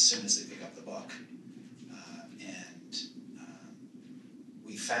campaign as soon as they pick up the book.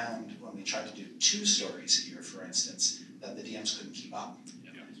 We found when we tried to do 2 stories a year, for instance, that the DMs couldn't keep up.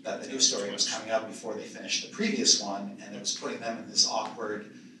 Yeah. That the new story was coming out before they finished the previous one, and it was putting them in this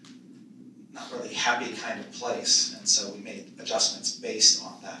awkward, not really happy kind of place. And so we made adjustments based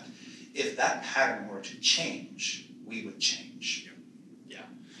on that. If that pattern were to change, we would change. Yeah.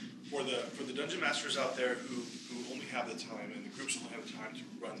 For the dungeon masters out there who only have the time, and the groups only have the time to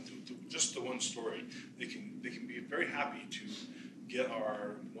run through just the one story, they can be very happy to get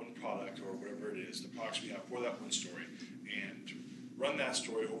our one product or whatever it is, the products we have for that one story, and run that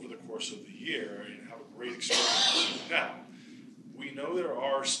story over the course of the year and have a great experience. Now, we know there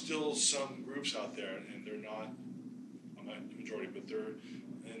are still some groups out there, and they're not the majority, but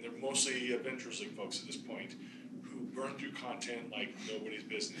they're mostly Adventures League folks at this point, who burn through content like nobody's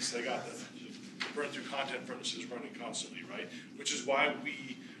business. They got the burn through content furnaces running constantly, right? Which is why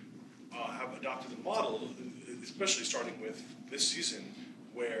we have adopted the model, especially starting with this season,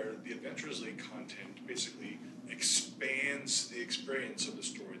 where the Adventures League content basically expands the experience of the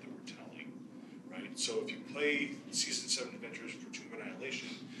story that we're telling, right? So if you play Season 7 Adventures for Tomb of Annihilation,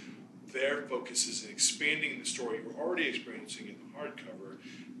 their focus is in expanding the story you're already experiencing in the hardcover,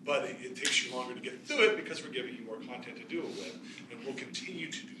 but it takes you longer to get through it because we're giving you more content to do it with, and we'll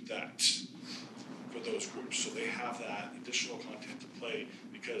continue to do that for those groups. So they have that additional content to play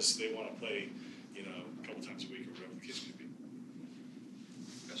because they want to play, a couple times a week or whatever the case may be.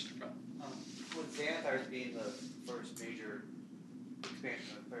 With Xanathars being the first major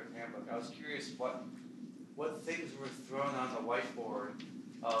expansion of the Player's Handbook, I was curious what things were thrown on the whiteboard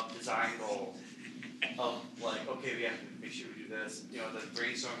of design goals, of like, okay, we have to make sure we do this, the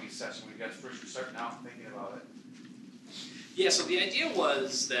brainstorming session when you guys first were starting out thinking about it. Yeah, so the idea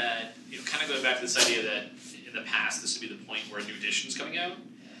was that, kind of going back to this idea that in the past this would be the point where a new edition's coming out.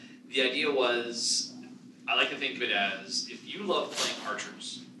 The idea was, I like to think of it as, if you love playing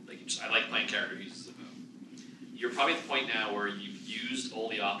archers, I like playing character pieces of them, you're probably at the point now where you've used all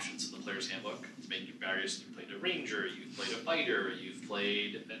the options in the Player's Handbook to make you various. You've played a ranger, you've played a fighter, you've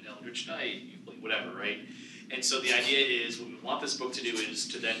played an Eldritch Knight, you've played whatever, right? And so the idea is, what we want this book to do is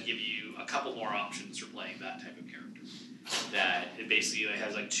to then give you a couple more options for playing that type of character. That it basically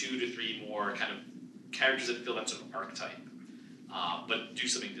has like 2 to 3 more kind of characters that fill that sort of archetype, but do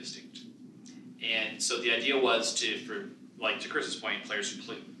something distinct. And so the idea was to Chris's point, players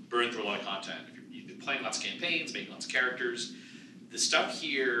who burn through a lot of content. If you've been playing lots of campaigns, making lots of characters, the stuff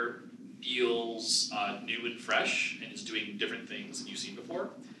here feels new and fresh and is doing different things than you've seen before.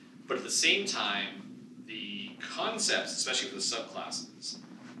 But at the same time, the concepts, especially for the subclasses,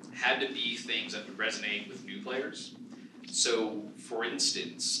 had to be things that would resonate with new players. So, for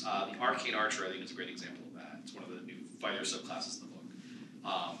instance, the Arcane Archer, I think, is a great example of that. It's one of the new fighter subclasses in the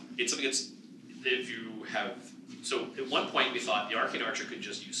book. It's something that's, if you have... So, at one point we thought the Arcane Archer could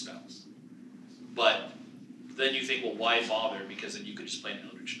just use spells. But then you think, well, why bother? Because then you could just play an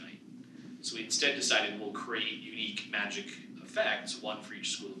Eldritch Knight. So we instead decided we'll create unique magic effects, one for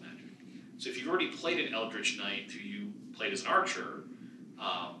each school of magic. So if you've already played an Eldritch Knight who you played as an archer,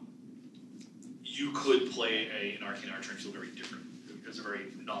 you could play an Arcane Archer and feel very different. It's a very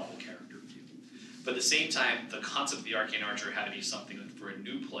novel character view. But at the same time, the concept of the Arcane Archer had to be something that for a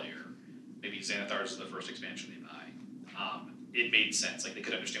new player, maybe Xanathars is the first expansion they buy, it made sense. Like, they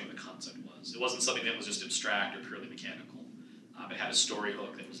could understand what the concept was. It wasn't something that was just abstract or purely mechanical. It had a story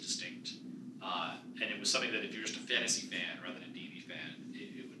hook that was distinct. And it was something that if you're just a fantasy fan rather than a D&D fan,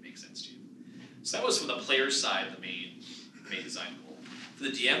 it would make sense to you. So that was from the player's side the main design goal. For the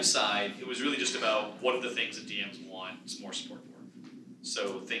DM side, it was really just about what are the things that DMs want more support for.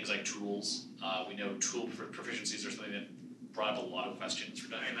 So things like tools. We know tool proficiencies are something that brought up a lot of questions for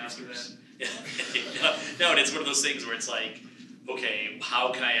Dungeon Masters. No, and it's one of those things where it's like, okay,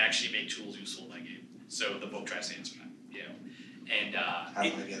 how can I actually make tools useful in my game? So the book tries to answer that, And how do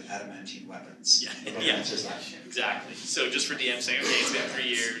I get adamantine weapons? Yeah, exactly. So just for DM saying, okay, it's been 3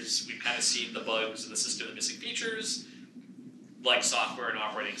 years, we've kind of seen the bugs in the system, the missing features, like software and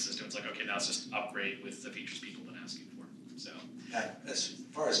operating system. It's like, okay, now let's just upgrade with the features people have been asking for. So as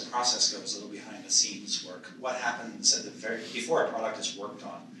far as the process goes, a little behind the scenes work. What happens at before a product is worked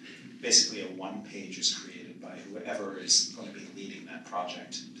on? Basically, a one-page is created by whoever is going to be leading that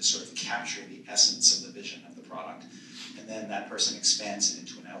project to sort of capture the essence of the vision of the product. And then that person expands it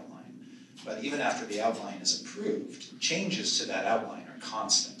into an outline. But even after the outline is approved, changes to that outline are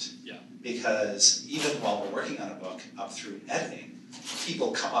constant. Yeah. Because even while we're working on a book, up through editing,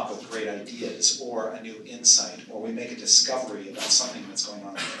 people come up with great ideas or a new insight, or we make a discovery about something that's going on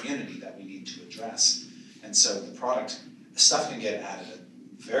in the community that we need to address. And so the stuff can get added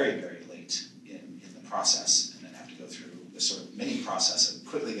very, very late in the process, and then have to go through this sort of mini process of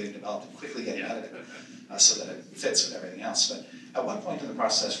quickly getting developed and quickly getting edited. So that it fits with everything else. But at what point in the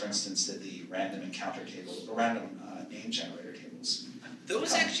process, for instance, did the random encounter table, or random name generator tables?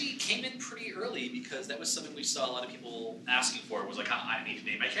 Those actually came in pretty early because that was something we saw a lot of people asking for. It was like, I need to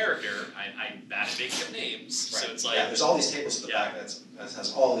name my character. I'm bad at making up names. Right. So it's like... Yeah, there's all these tables at the back that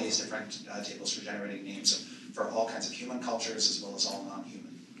has all these different tables for generating names for all kinds of human cultures as well as all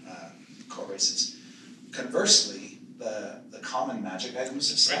non-human core races. Conversely, the common magic items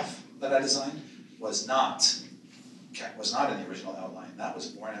of stuff that I designed was not in the original outline. That was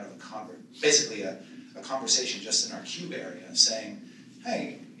born out of a basically a a conversation just in our cube area saying,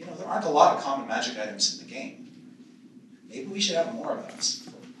 hey, there aren't a lot of common magic items in the game. Maybe we should have more of those.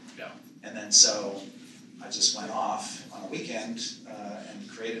 Yeah. And then so I just went off on a weekend and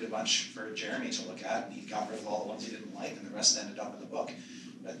created a bunch for Jeremy to look at, and he got rid of all the ones he didn't like, and the rest ended up in the book.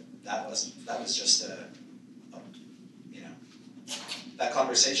 But that was just that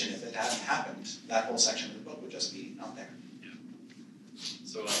conversation. If it hadn't happened, that whole section of the book would just be out there. Yeah.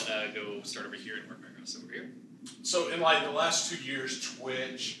 So I'm gonna go start over here and work my way over here. So in like the last 2 years,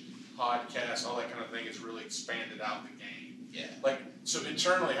 Twitch, podcasts, all that kind of thing has really expanded out the game. Yeah. Like, so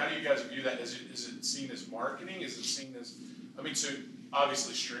internally, how do you guys view that? Is it seen as marketing? Is it seen as, so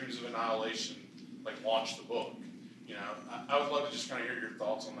obviously Streams of Annihilation, like, launched the book. I would love to just kind of hear your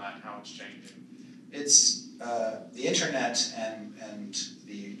thoughts on that and how it's changing. It's the internet and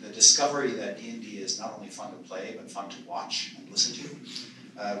the discovery that D&D is not only fun to play, but fun to watch and listen to,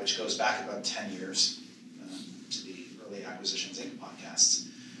 which goes back about 10 years to the early Acquisitions Inc. podcasts.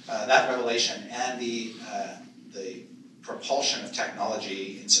 That revelation and the propulsion of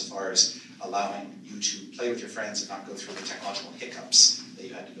technology insofar as allowing you to play with your friends and not go through the technological hiccups that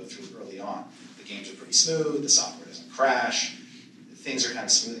you had to go through early on. The games are pretty smooth, the software doesn't crash, things are kind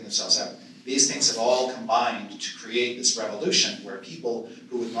of smoothing themselves out. These things have all combined to create this revolution where people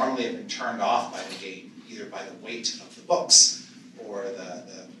who would normally have been turned off by the game, either by the weight of the books or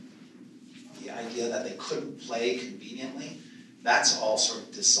the idea that they couldn't play conveniently, that's all sort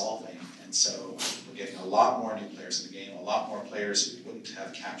of dissolving. And so we're getting a lot more new players in the game, a lot more players we wouldn't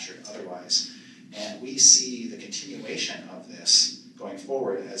have captured otherwise. And we see the continuation of this going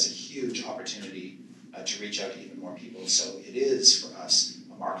forward as a huge opportunity to reach out to even more people. So it is, for us,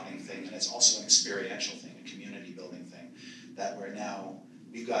 a marketing thing, and it's also an experiential thing, a community building thing, that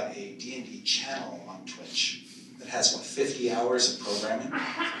we've got a D&D channel on Twitch that has, 50 hours of programming?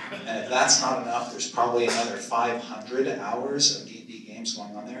 And if that's not enough, there's probably another 500 hours of D&D games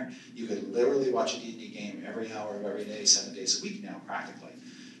going on there. You could literally watch a D&D game every hour of every day, 7 days a week now, practically.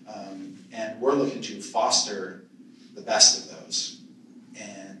 And we're looking to foster the best of those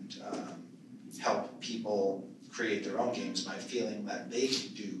and help people create their own games by feeling that they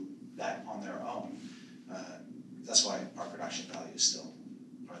can do that on their own. That's why our production values still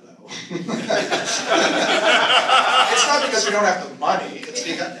are low. It's not because we don't have the money, it's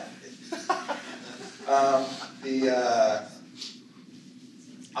because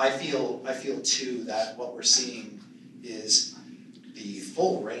I feel too that what we're seeing is the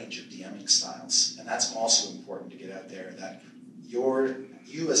full range of DMing styles, and that's also important to get out there, that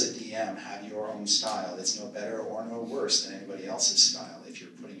you as a DM have your own style. It's no better or no worse than anybody else's style if you're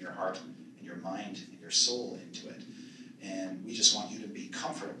putting your heart and your mind and your soul into it. And we just want you to be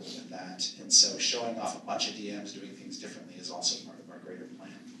comfortable with that. And so showing off a bunch of DMs doing things differently is also part of our greater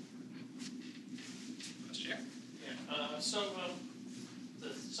plan. Question? Yeah. The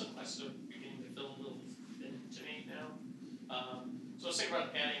subclasses are beginning to feel a little thin to me now. So I was thinking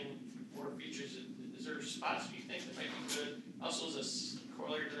about adding more features. Is there spots you think that might be good? Also, is this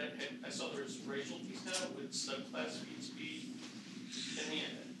corollary to that? I saw there's racial keys now with subclass speed in the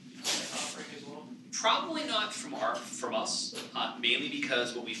offering as well. Probably not from us, mainly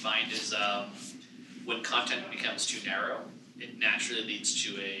because what we find is when content becomes too narrow, it naturally leads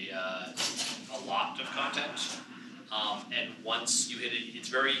to a lot of content. And once you hit it,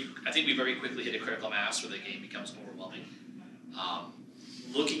 I think we very quickly hit a critical mass where the game becomes overwhelming.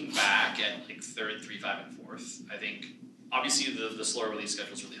 Looking back at like 3rd, 3, 5, and 4th, I think obviously the slower release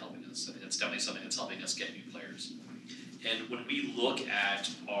schedule is really helping us. I think that's definitely something that's helping us get new players. And when we look at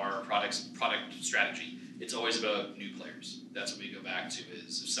our product strategy, it's always about new players. That's what we go back to,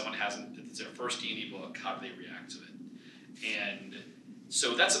 is if someone it's their first D&D book, how do they react to it? And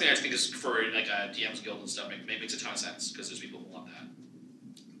so that's something I think is for like a DM's Guild and stuff, makes a ton of sense, because there's people who want that.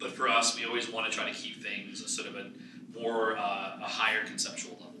 But for us, we always want to try to keep things sort of a higher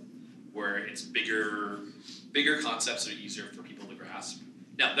conceptual level, where it's bigger concepts that are easier for people to grasp.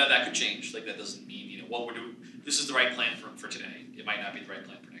 Now, that could change. Like, that doesn't mean, what we're doing, this is the right plan for today. It might not be the right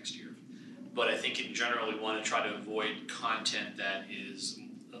plan for next year. But I think in general, we want to try to avoid content that is,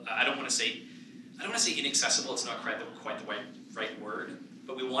 I don't want to say inaccessible. It's not quite the right word.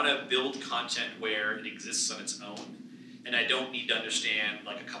 But we want to build content where it exists on its own. And I don't need to understand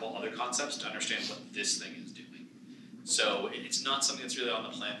like a couple other concepts to understand what this thing is doing. So it's not something that's really on the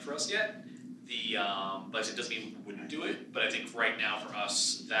plan for us yet. But it doesn't mean we wouldn't do it. But I think right now for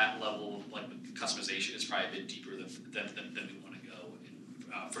us, that level of like customization is probably a bit deeper than we want to go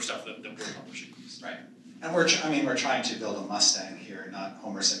for stuff that we're publishing. Right. And we're trying to build a Mustang here, not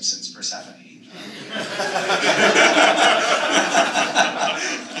Homer Simpson's Persephone.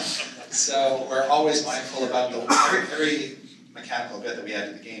 So we're always mindful about every mechanical bit that we add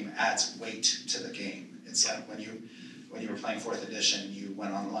to the game adds weight to the game. It's like when you were playing 4th edition, you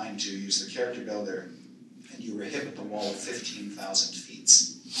went online to use the character builder, and you were hit with the wall of 15,000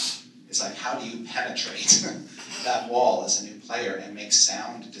 feats. It's like, how do you penetrate that wall as a new player and make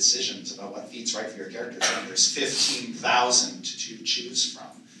sound decisions about what feats right for your character when there's 15,000 to choose from,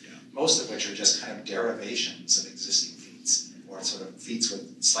 most of which are just kind of derivations of existing feats, or sort of feats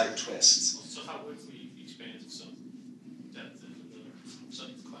with slight twists. So how would we expand some depth into the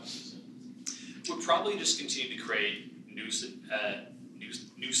subclasses? We'll probably just continue to create new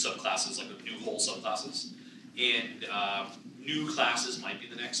subclasses, like new whole subclasses, and new classes might be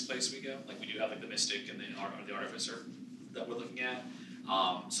the next place we go. Like we do have like the Mystic and the Artificer that we're looking at.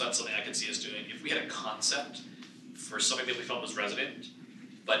 So that's something I could see us doing. If we had a concept for something that we felt was resonant,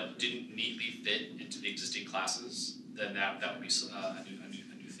 but didn't neatly fit into the existing classes, then that would be a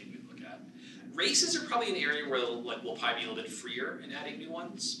new thing we'd look at. Races are probably an area where we'll probably be a little bit freer in adding new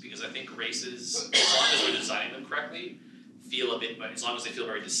ones, because I think races, as long as we're designing them correctly, feel a bit, as long as they feel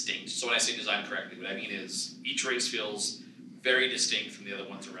very distinct. So when I say design correctly, what I mean is each race feels very distinct from the other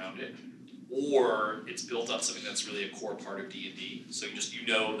ones around it, or it's built on something that's really a core part of D&D. So you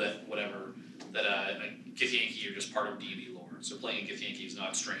know that a Githyanki are just part of D&D lore. So playing a Githyanki is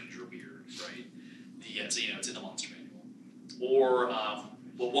not strange or weird, right? It's in the monster manual. Or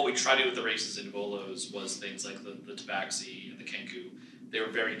what we tried to do with the races in Volos was things like the Tabaxi and the Kenku. They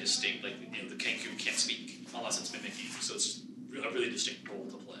were very distinct. Like the Kenku can't speak unless it's mimicking, so it's a really distinct role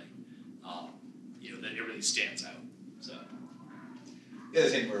to play. That it really stands out. So. The other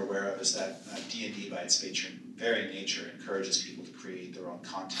thing we're aware of is that D&D by its very nature encourages people to create their own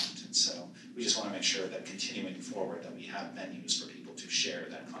content, and so we just want to make sure that continuing forward that we have venues for people to share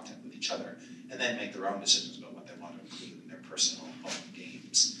that content with each other and then make their own decisions about what they want to include in their personal own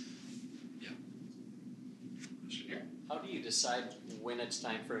games. Yeah. How do you decide when it's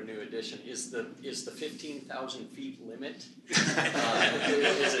time for a new edition? Is the 15,000 feet limit? Is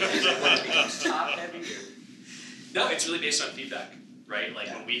it when it becomes top heavy? No, it's really based on feedback, right? Like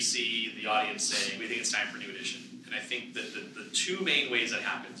when we see the audience saying, we think it's time for a new edition. And I think that the two main ways that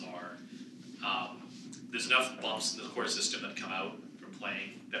happens are, there's enough bumps in the core system that come out from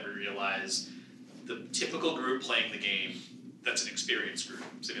playing that we realize the typical group playing the game, that's an experienced group,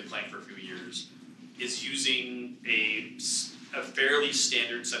 so they've been playing for a few years, is using a fairly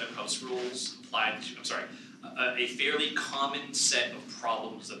standard set of house rules applied to, a fairly common set of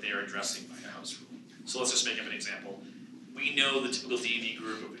problems that they are addressing by a house rule. So let's just make up an example. We know the typical D&D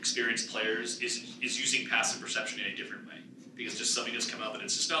group of experienced players is using passive perception in a different way, because just something has come up and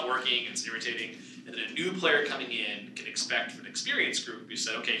it's just not working, it's irritating, and then a new player coming in can expect from an experienced group, we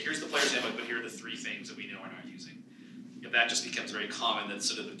said, okay, here's the player's handbook, but here are the 3 things that we know are not using. That just becomes very common, that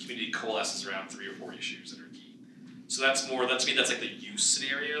sort of the community coalesces around 3 or 4 issues that are key. So that's like the use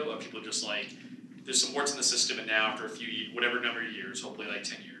scenario of people just like, there's some warts in the system, and now after a few, whatever number of years, hopefully like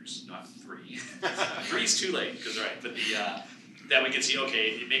 10 years, not 3. 3 is too late, because but that we can see, okay,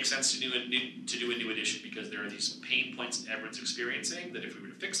 it makes sense to do a new edition because there are these pain points that everyone's experiencing that if we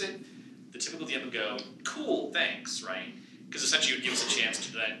were to fix it, the typical DM would go, cool, thanks, right? Because essentially it would give us a chance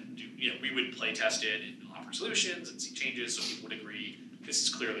to then do, we would play test it and offer solutions and see changes so people would agree this is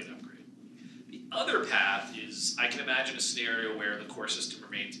clearly an upgrade. The other path is, I can imagine a scenario where the core system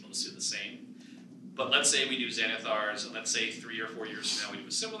remains mostly the same. But let's say we do Xanathars, and let's say 3 or 4 years from now we do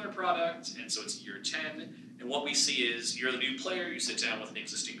a similar product, and so it's year 10, and what we see is you're the new player, you sit down with an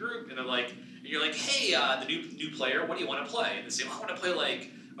existing group, and you're like, hey, the new player, what do you want to play? And they say, well, I want to play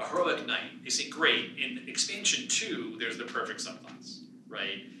like a heroic knight. They say, great, in expansion 2, there's the perfect subclass,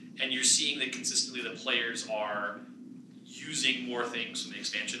 right? And you're seeing that consistently the players are using more things from the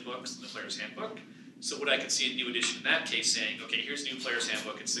expansion books than the player's handbook. So what I could see in new edition in that case saying, okay, here's new player's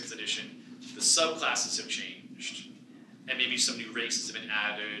handbook in 6th edition, the subclasses have changed, and maybe some new races have been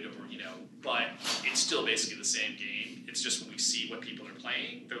added, or but it's still basically the same game. It's just when we see what people are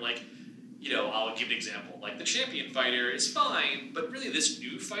playing, they're like, I'll give an example. Like the champion fighter is fine, but really this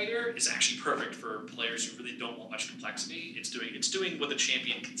new fighter is actually perfect for players who really don't want much complexity. It's doing what the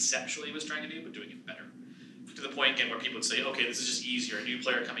champion conceptually was trying to do, but doing it better. To the point again where people would say, okay, this is just easier. A new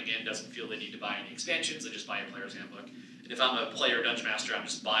player coming in doesn't feel they need to buy any expansions. They just buy a player's handbook. And if I'm a player dungeon master, I'm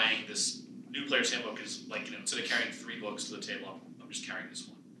just buying this new player's handbook is like, instead of carrying 3 books to the table, I'm just carrying this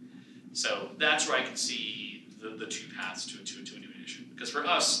one. So that's where I can see the 2 paths to a new edition. Because for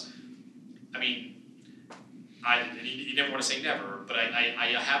us, I mean, you never want to say never, but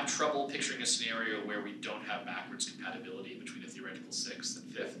I have trouble picturing a scenario where we don't have backwards compatibility between a theoretical 6th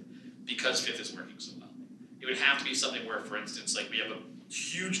and 5th, because 5th is working so well. It would have to be something where, for instance, like we have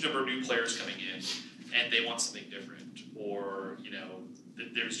huge number of new players coming in, and they want something different, or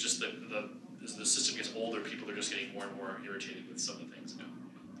there's just as the system gets older, people are just getting more and more irritated with some of the things.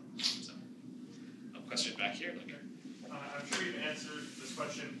 So, a question back here, Linder. I'm sure you've answered this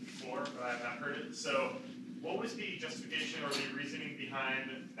question before, but I have not heard it. So, what was the justification or the reasoning behind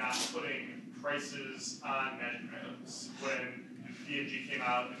not putting prices on magic items when D&G came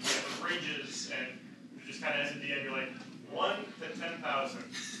out and we had those ranges, and you just kind of as a DM, you're like 1 to 10,000.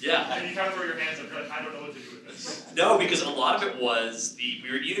 Yeah. And you kind of throw your hands up. You're like, I don't know what to do with this. No, because a lot of it was we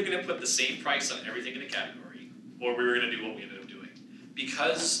were either going to put the same price on everything in a category, or we were going to do what we ended up doing.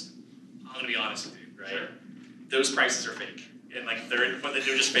 Because I'm going to be honest with you, right? Sure. Those prices are fake, and they're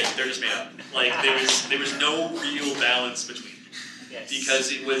just fake. They're just made up. Like there was no real balance between them. Yes.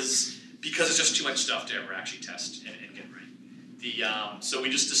 Because it's just too much stuff to ever actually test and get right. So we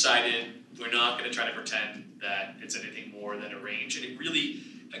just decided we're not going to try to pretend that it's anything more than a range. And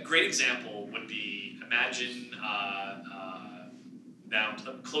a great example would be, imagine now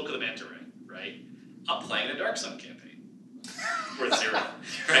Cloak of the Manta Ray, right? I'm playing a Dark Sun campaign. Worth 0,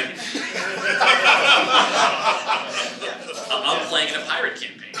 right? I'm playing in a pirate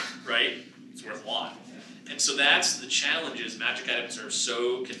campaign, right? It's worth 1. And so that's the challenge is magic items are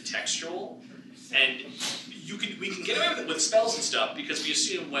so contextual, and we can get away with spells and stuff because we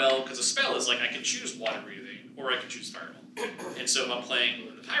assume, because a spell is like I can choose water breathing or I can choose fireball. And so if I'm playing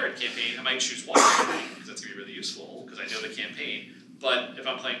the pirate campaign, I might choose water breathing because that's going to be really useful because I know the campaign. But if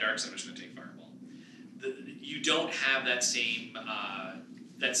I'm playing Dark Sun, I'm just going to take fireball. You don't have that same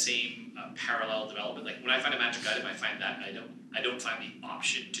parallel development. Like when I find a magic item, I find that item. I don't find the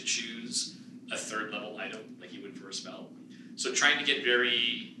option to choose a 3rd level item like you would for a spell. So trying to get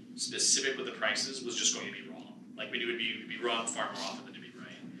very specific with the prices was just going to be wrong. Like we would be wrong far more often than to be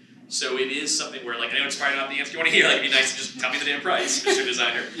right. So it is something where, like, I know it's probably not the answer you want to hear. Like, it'd be nice to just tell me the damn price, Mr.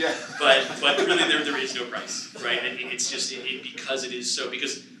 Designer. Yeah. But really, there is no price, right? And it's just because it is so.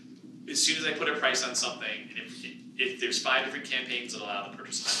 Because as soon as I put a price on something, and if there's 5 different campaigns that allow the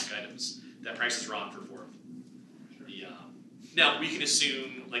purchase of magic items, that price is wrong for 4 of them. Now we can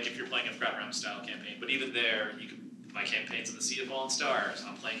assume, like, if you're playing a Scrap Realm style campaign, but even there, my campaign's in the Sea of Fallen Stars.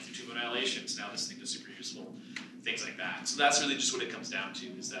 I'm playing through Tomb of Annihilations. Now this thing is super useful. Things like that. So that's really just what it comes down to,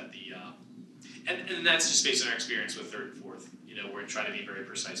 is that and that's just based on our experience with 3rd and 4th. We're trying to be very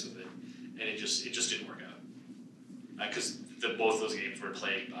precise with it, and it just didn't work out. Because both those games were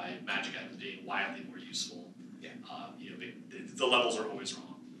plagued by magic items being wildly more useful. Yeah. The levels are always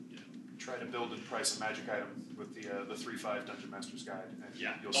wrong. Try to build and price a magic item with the 3.5 Dungeon Master's Guide, and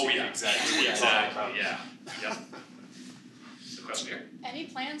Yeah. you'll see exactly what you're talking about. Yeah. Yep. The question here. Any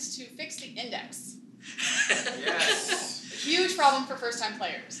plans to fix the index? Yes. Huge problem for first-time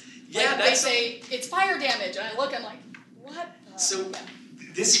players. Yeah, they say it's fire damage, and I'm like, what? So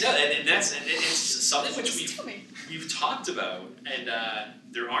this, and it's something which we've talked about, and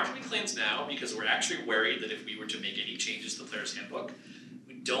there aren't any plans now because we're actually worried that if we were to make any changes to the player's handbook,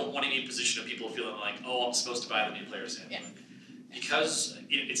 we don't want to be in a position of people feeling like, oh, I'm supposed to buy the new player's handbook. Yeah. Because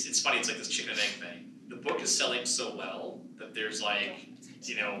it's funny, it's like this chicken and egg thing. The book is selling so well that there's there's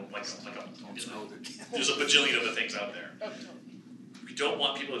a bajillion other things out there. Oh, totally. We don't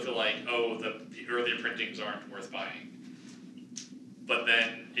want people to feel like, oh, the earlier printings aren't worth buying. But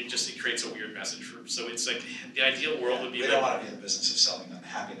then it creates a weird message so it's like the ideal world would be. We don't want to be in the business of selling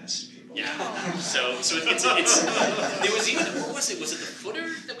unhappiness to people. Yeah. So it's there was even, what was it? Was it the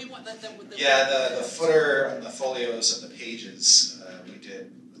footer that we want? Yeah, the footer and the folios of the pages we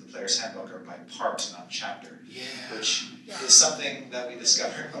did with the player's handbook are by part, not chapter. Yeah. Which is something that we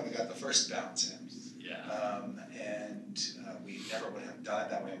discovered when we got the first balance in. Yeah. We never would have done it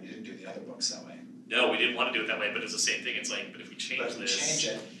that way, and we didn't do the other books that way. No, we didn't want to do it that way, but it's the same thing. It's like, but if we change this. But if we change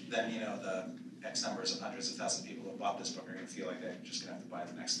it, then the X numbers of hundreds of thousands of people who bought this book are going to feel like they're just going to have to buy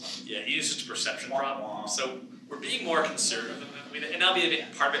the next one. Yeah, it's just a perception problem. So we're being more conservative.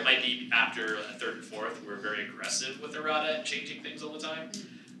 And part of it might be after a 3rd and 4th, we're very aggressive with errata and changing things all the time.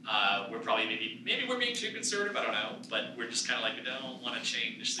 We're probably maybe we're being too conservative. I don't know, but we're just kind of like, we don't want to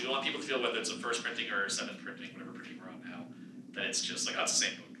change. So we want people to feel whether it's a 1st printing or a 7th printing, whatever printing we're on now, that it's just like, oh, it's the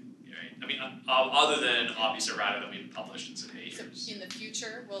same book. Right? I mean, other than obvious errata that we've published and said, hey, here's. So in the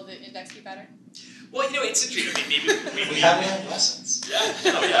future, will the index be better? Well, it's interesting. I mean, maybe we have learned lessons. Yeah.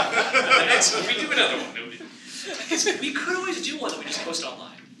 Oh, yeah. The next one, we do another one. We could always do one that we just post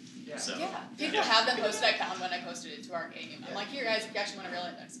online. Yeah. So, People have them posted. I found when I posted it to our game. I'm like, here guys, if you actually want a real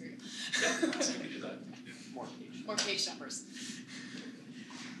index, here you go. Yeah, so we can do that. More page numbers.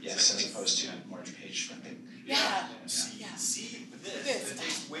 Yes, as opposed to more page flipping. Yeah. See this. It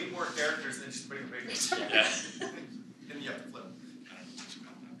takes way more characters than just putting a picture. Yeah. And you have to flip.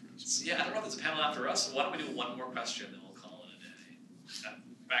 So yeah, I don't know if there's a panel after us. So why don't we do one more question, then we'll call it a day.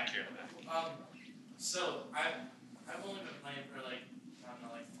 Back here in the back. So I've only been playing for like, I don't know,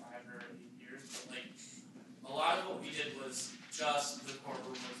 like 5 or 8 years, but like a lot of what we did was just the core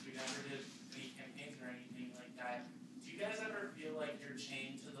rules. We never did any campaigns or anything like that. Do you guys ever feel like you're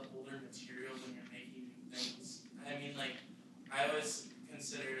chained to the older material when you're making new things? I mean, like, I always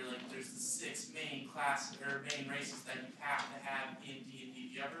consider like there's the 6 main classes or main races that you have to have in D&D.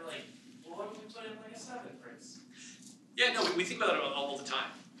 Do you ever like, well, what if we put in like a 7th race? Yeah, no, we think about it all the time.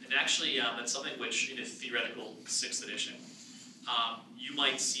 And actually, that's something which, in a theoretical 6th edition, you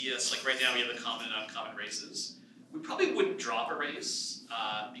might see us, like right now we have the common and uncommon races. We probably wouldn't drop a race,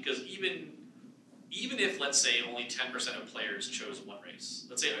 because even if, let's say, only 10% of players chose one race,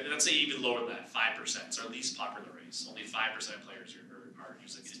 let's say even lower than that, 5%, it's our least popular race, only 5% of players are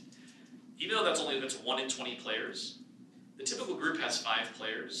using it. Even though that's 1 in 20 players, the typical group has 5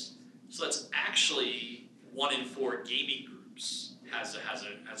 players, so that's actually 1 in 4 gaming groups has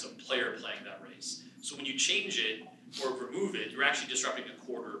a player playing that race. So when you change it or remove it, you're actually disrupting a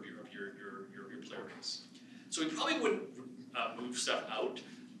quarter of your player base. So we probably wouldn't move stuff out,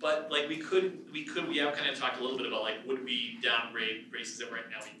 but like we have kind of talked a little bit about like would we downgrade races that right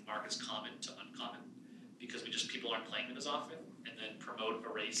now we mark as common to uncommon because people aren't playing them as often, and then promote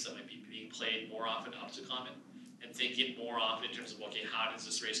a race that might be being played more often up to common, and think it more often in terms of okay, how does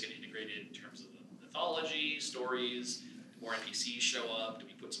this race get integrated in terms of the mythology, stories, do more NPCs show up, do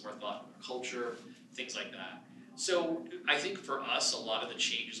we put some more thought in our culture, things like that. So I think for us, a lot of the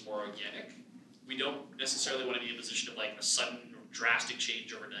change is more organic. We don't necessarily want to be in a position of like a sudden drastic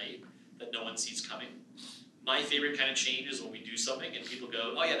change overnight that no one sees coming. My favorite kind of change is when we do something and people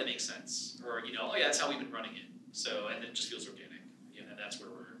go, oh yeah, that makes sense. Or, oh yeah, that's how we've been running it. So, and it just feels organic. And that's where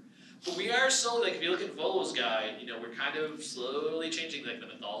we're. But we are slowly, like if you look at Volo's guide, we're kind of slowly changing like the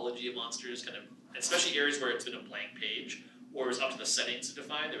mythology of monsters, kind of, especially areas where it's been a blank page, or it was up to the settings to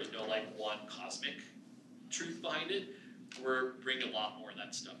define. There was no like one cosmic truth behind it. We're bringing a lot more of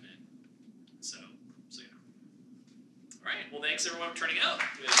that stuff in. So yeah. All right. Well, thanks everyone for turning out.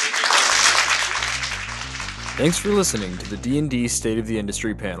 Thanks for listening to the D&D State of the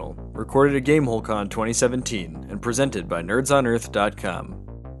Industry panel, recorded at GameholeCon 2017 and presented by NerdsOnEarth.com.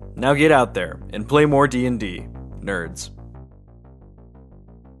 Now get out there and play more D&D, nerds.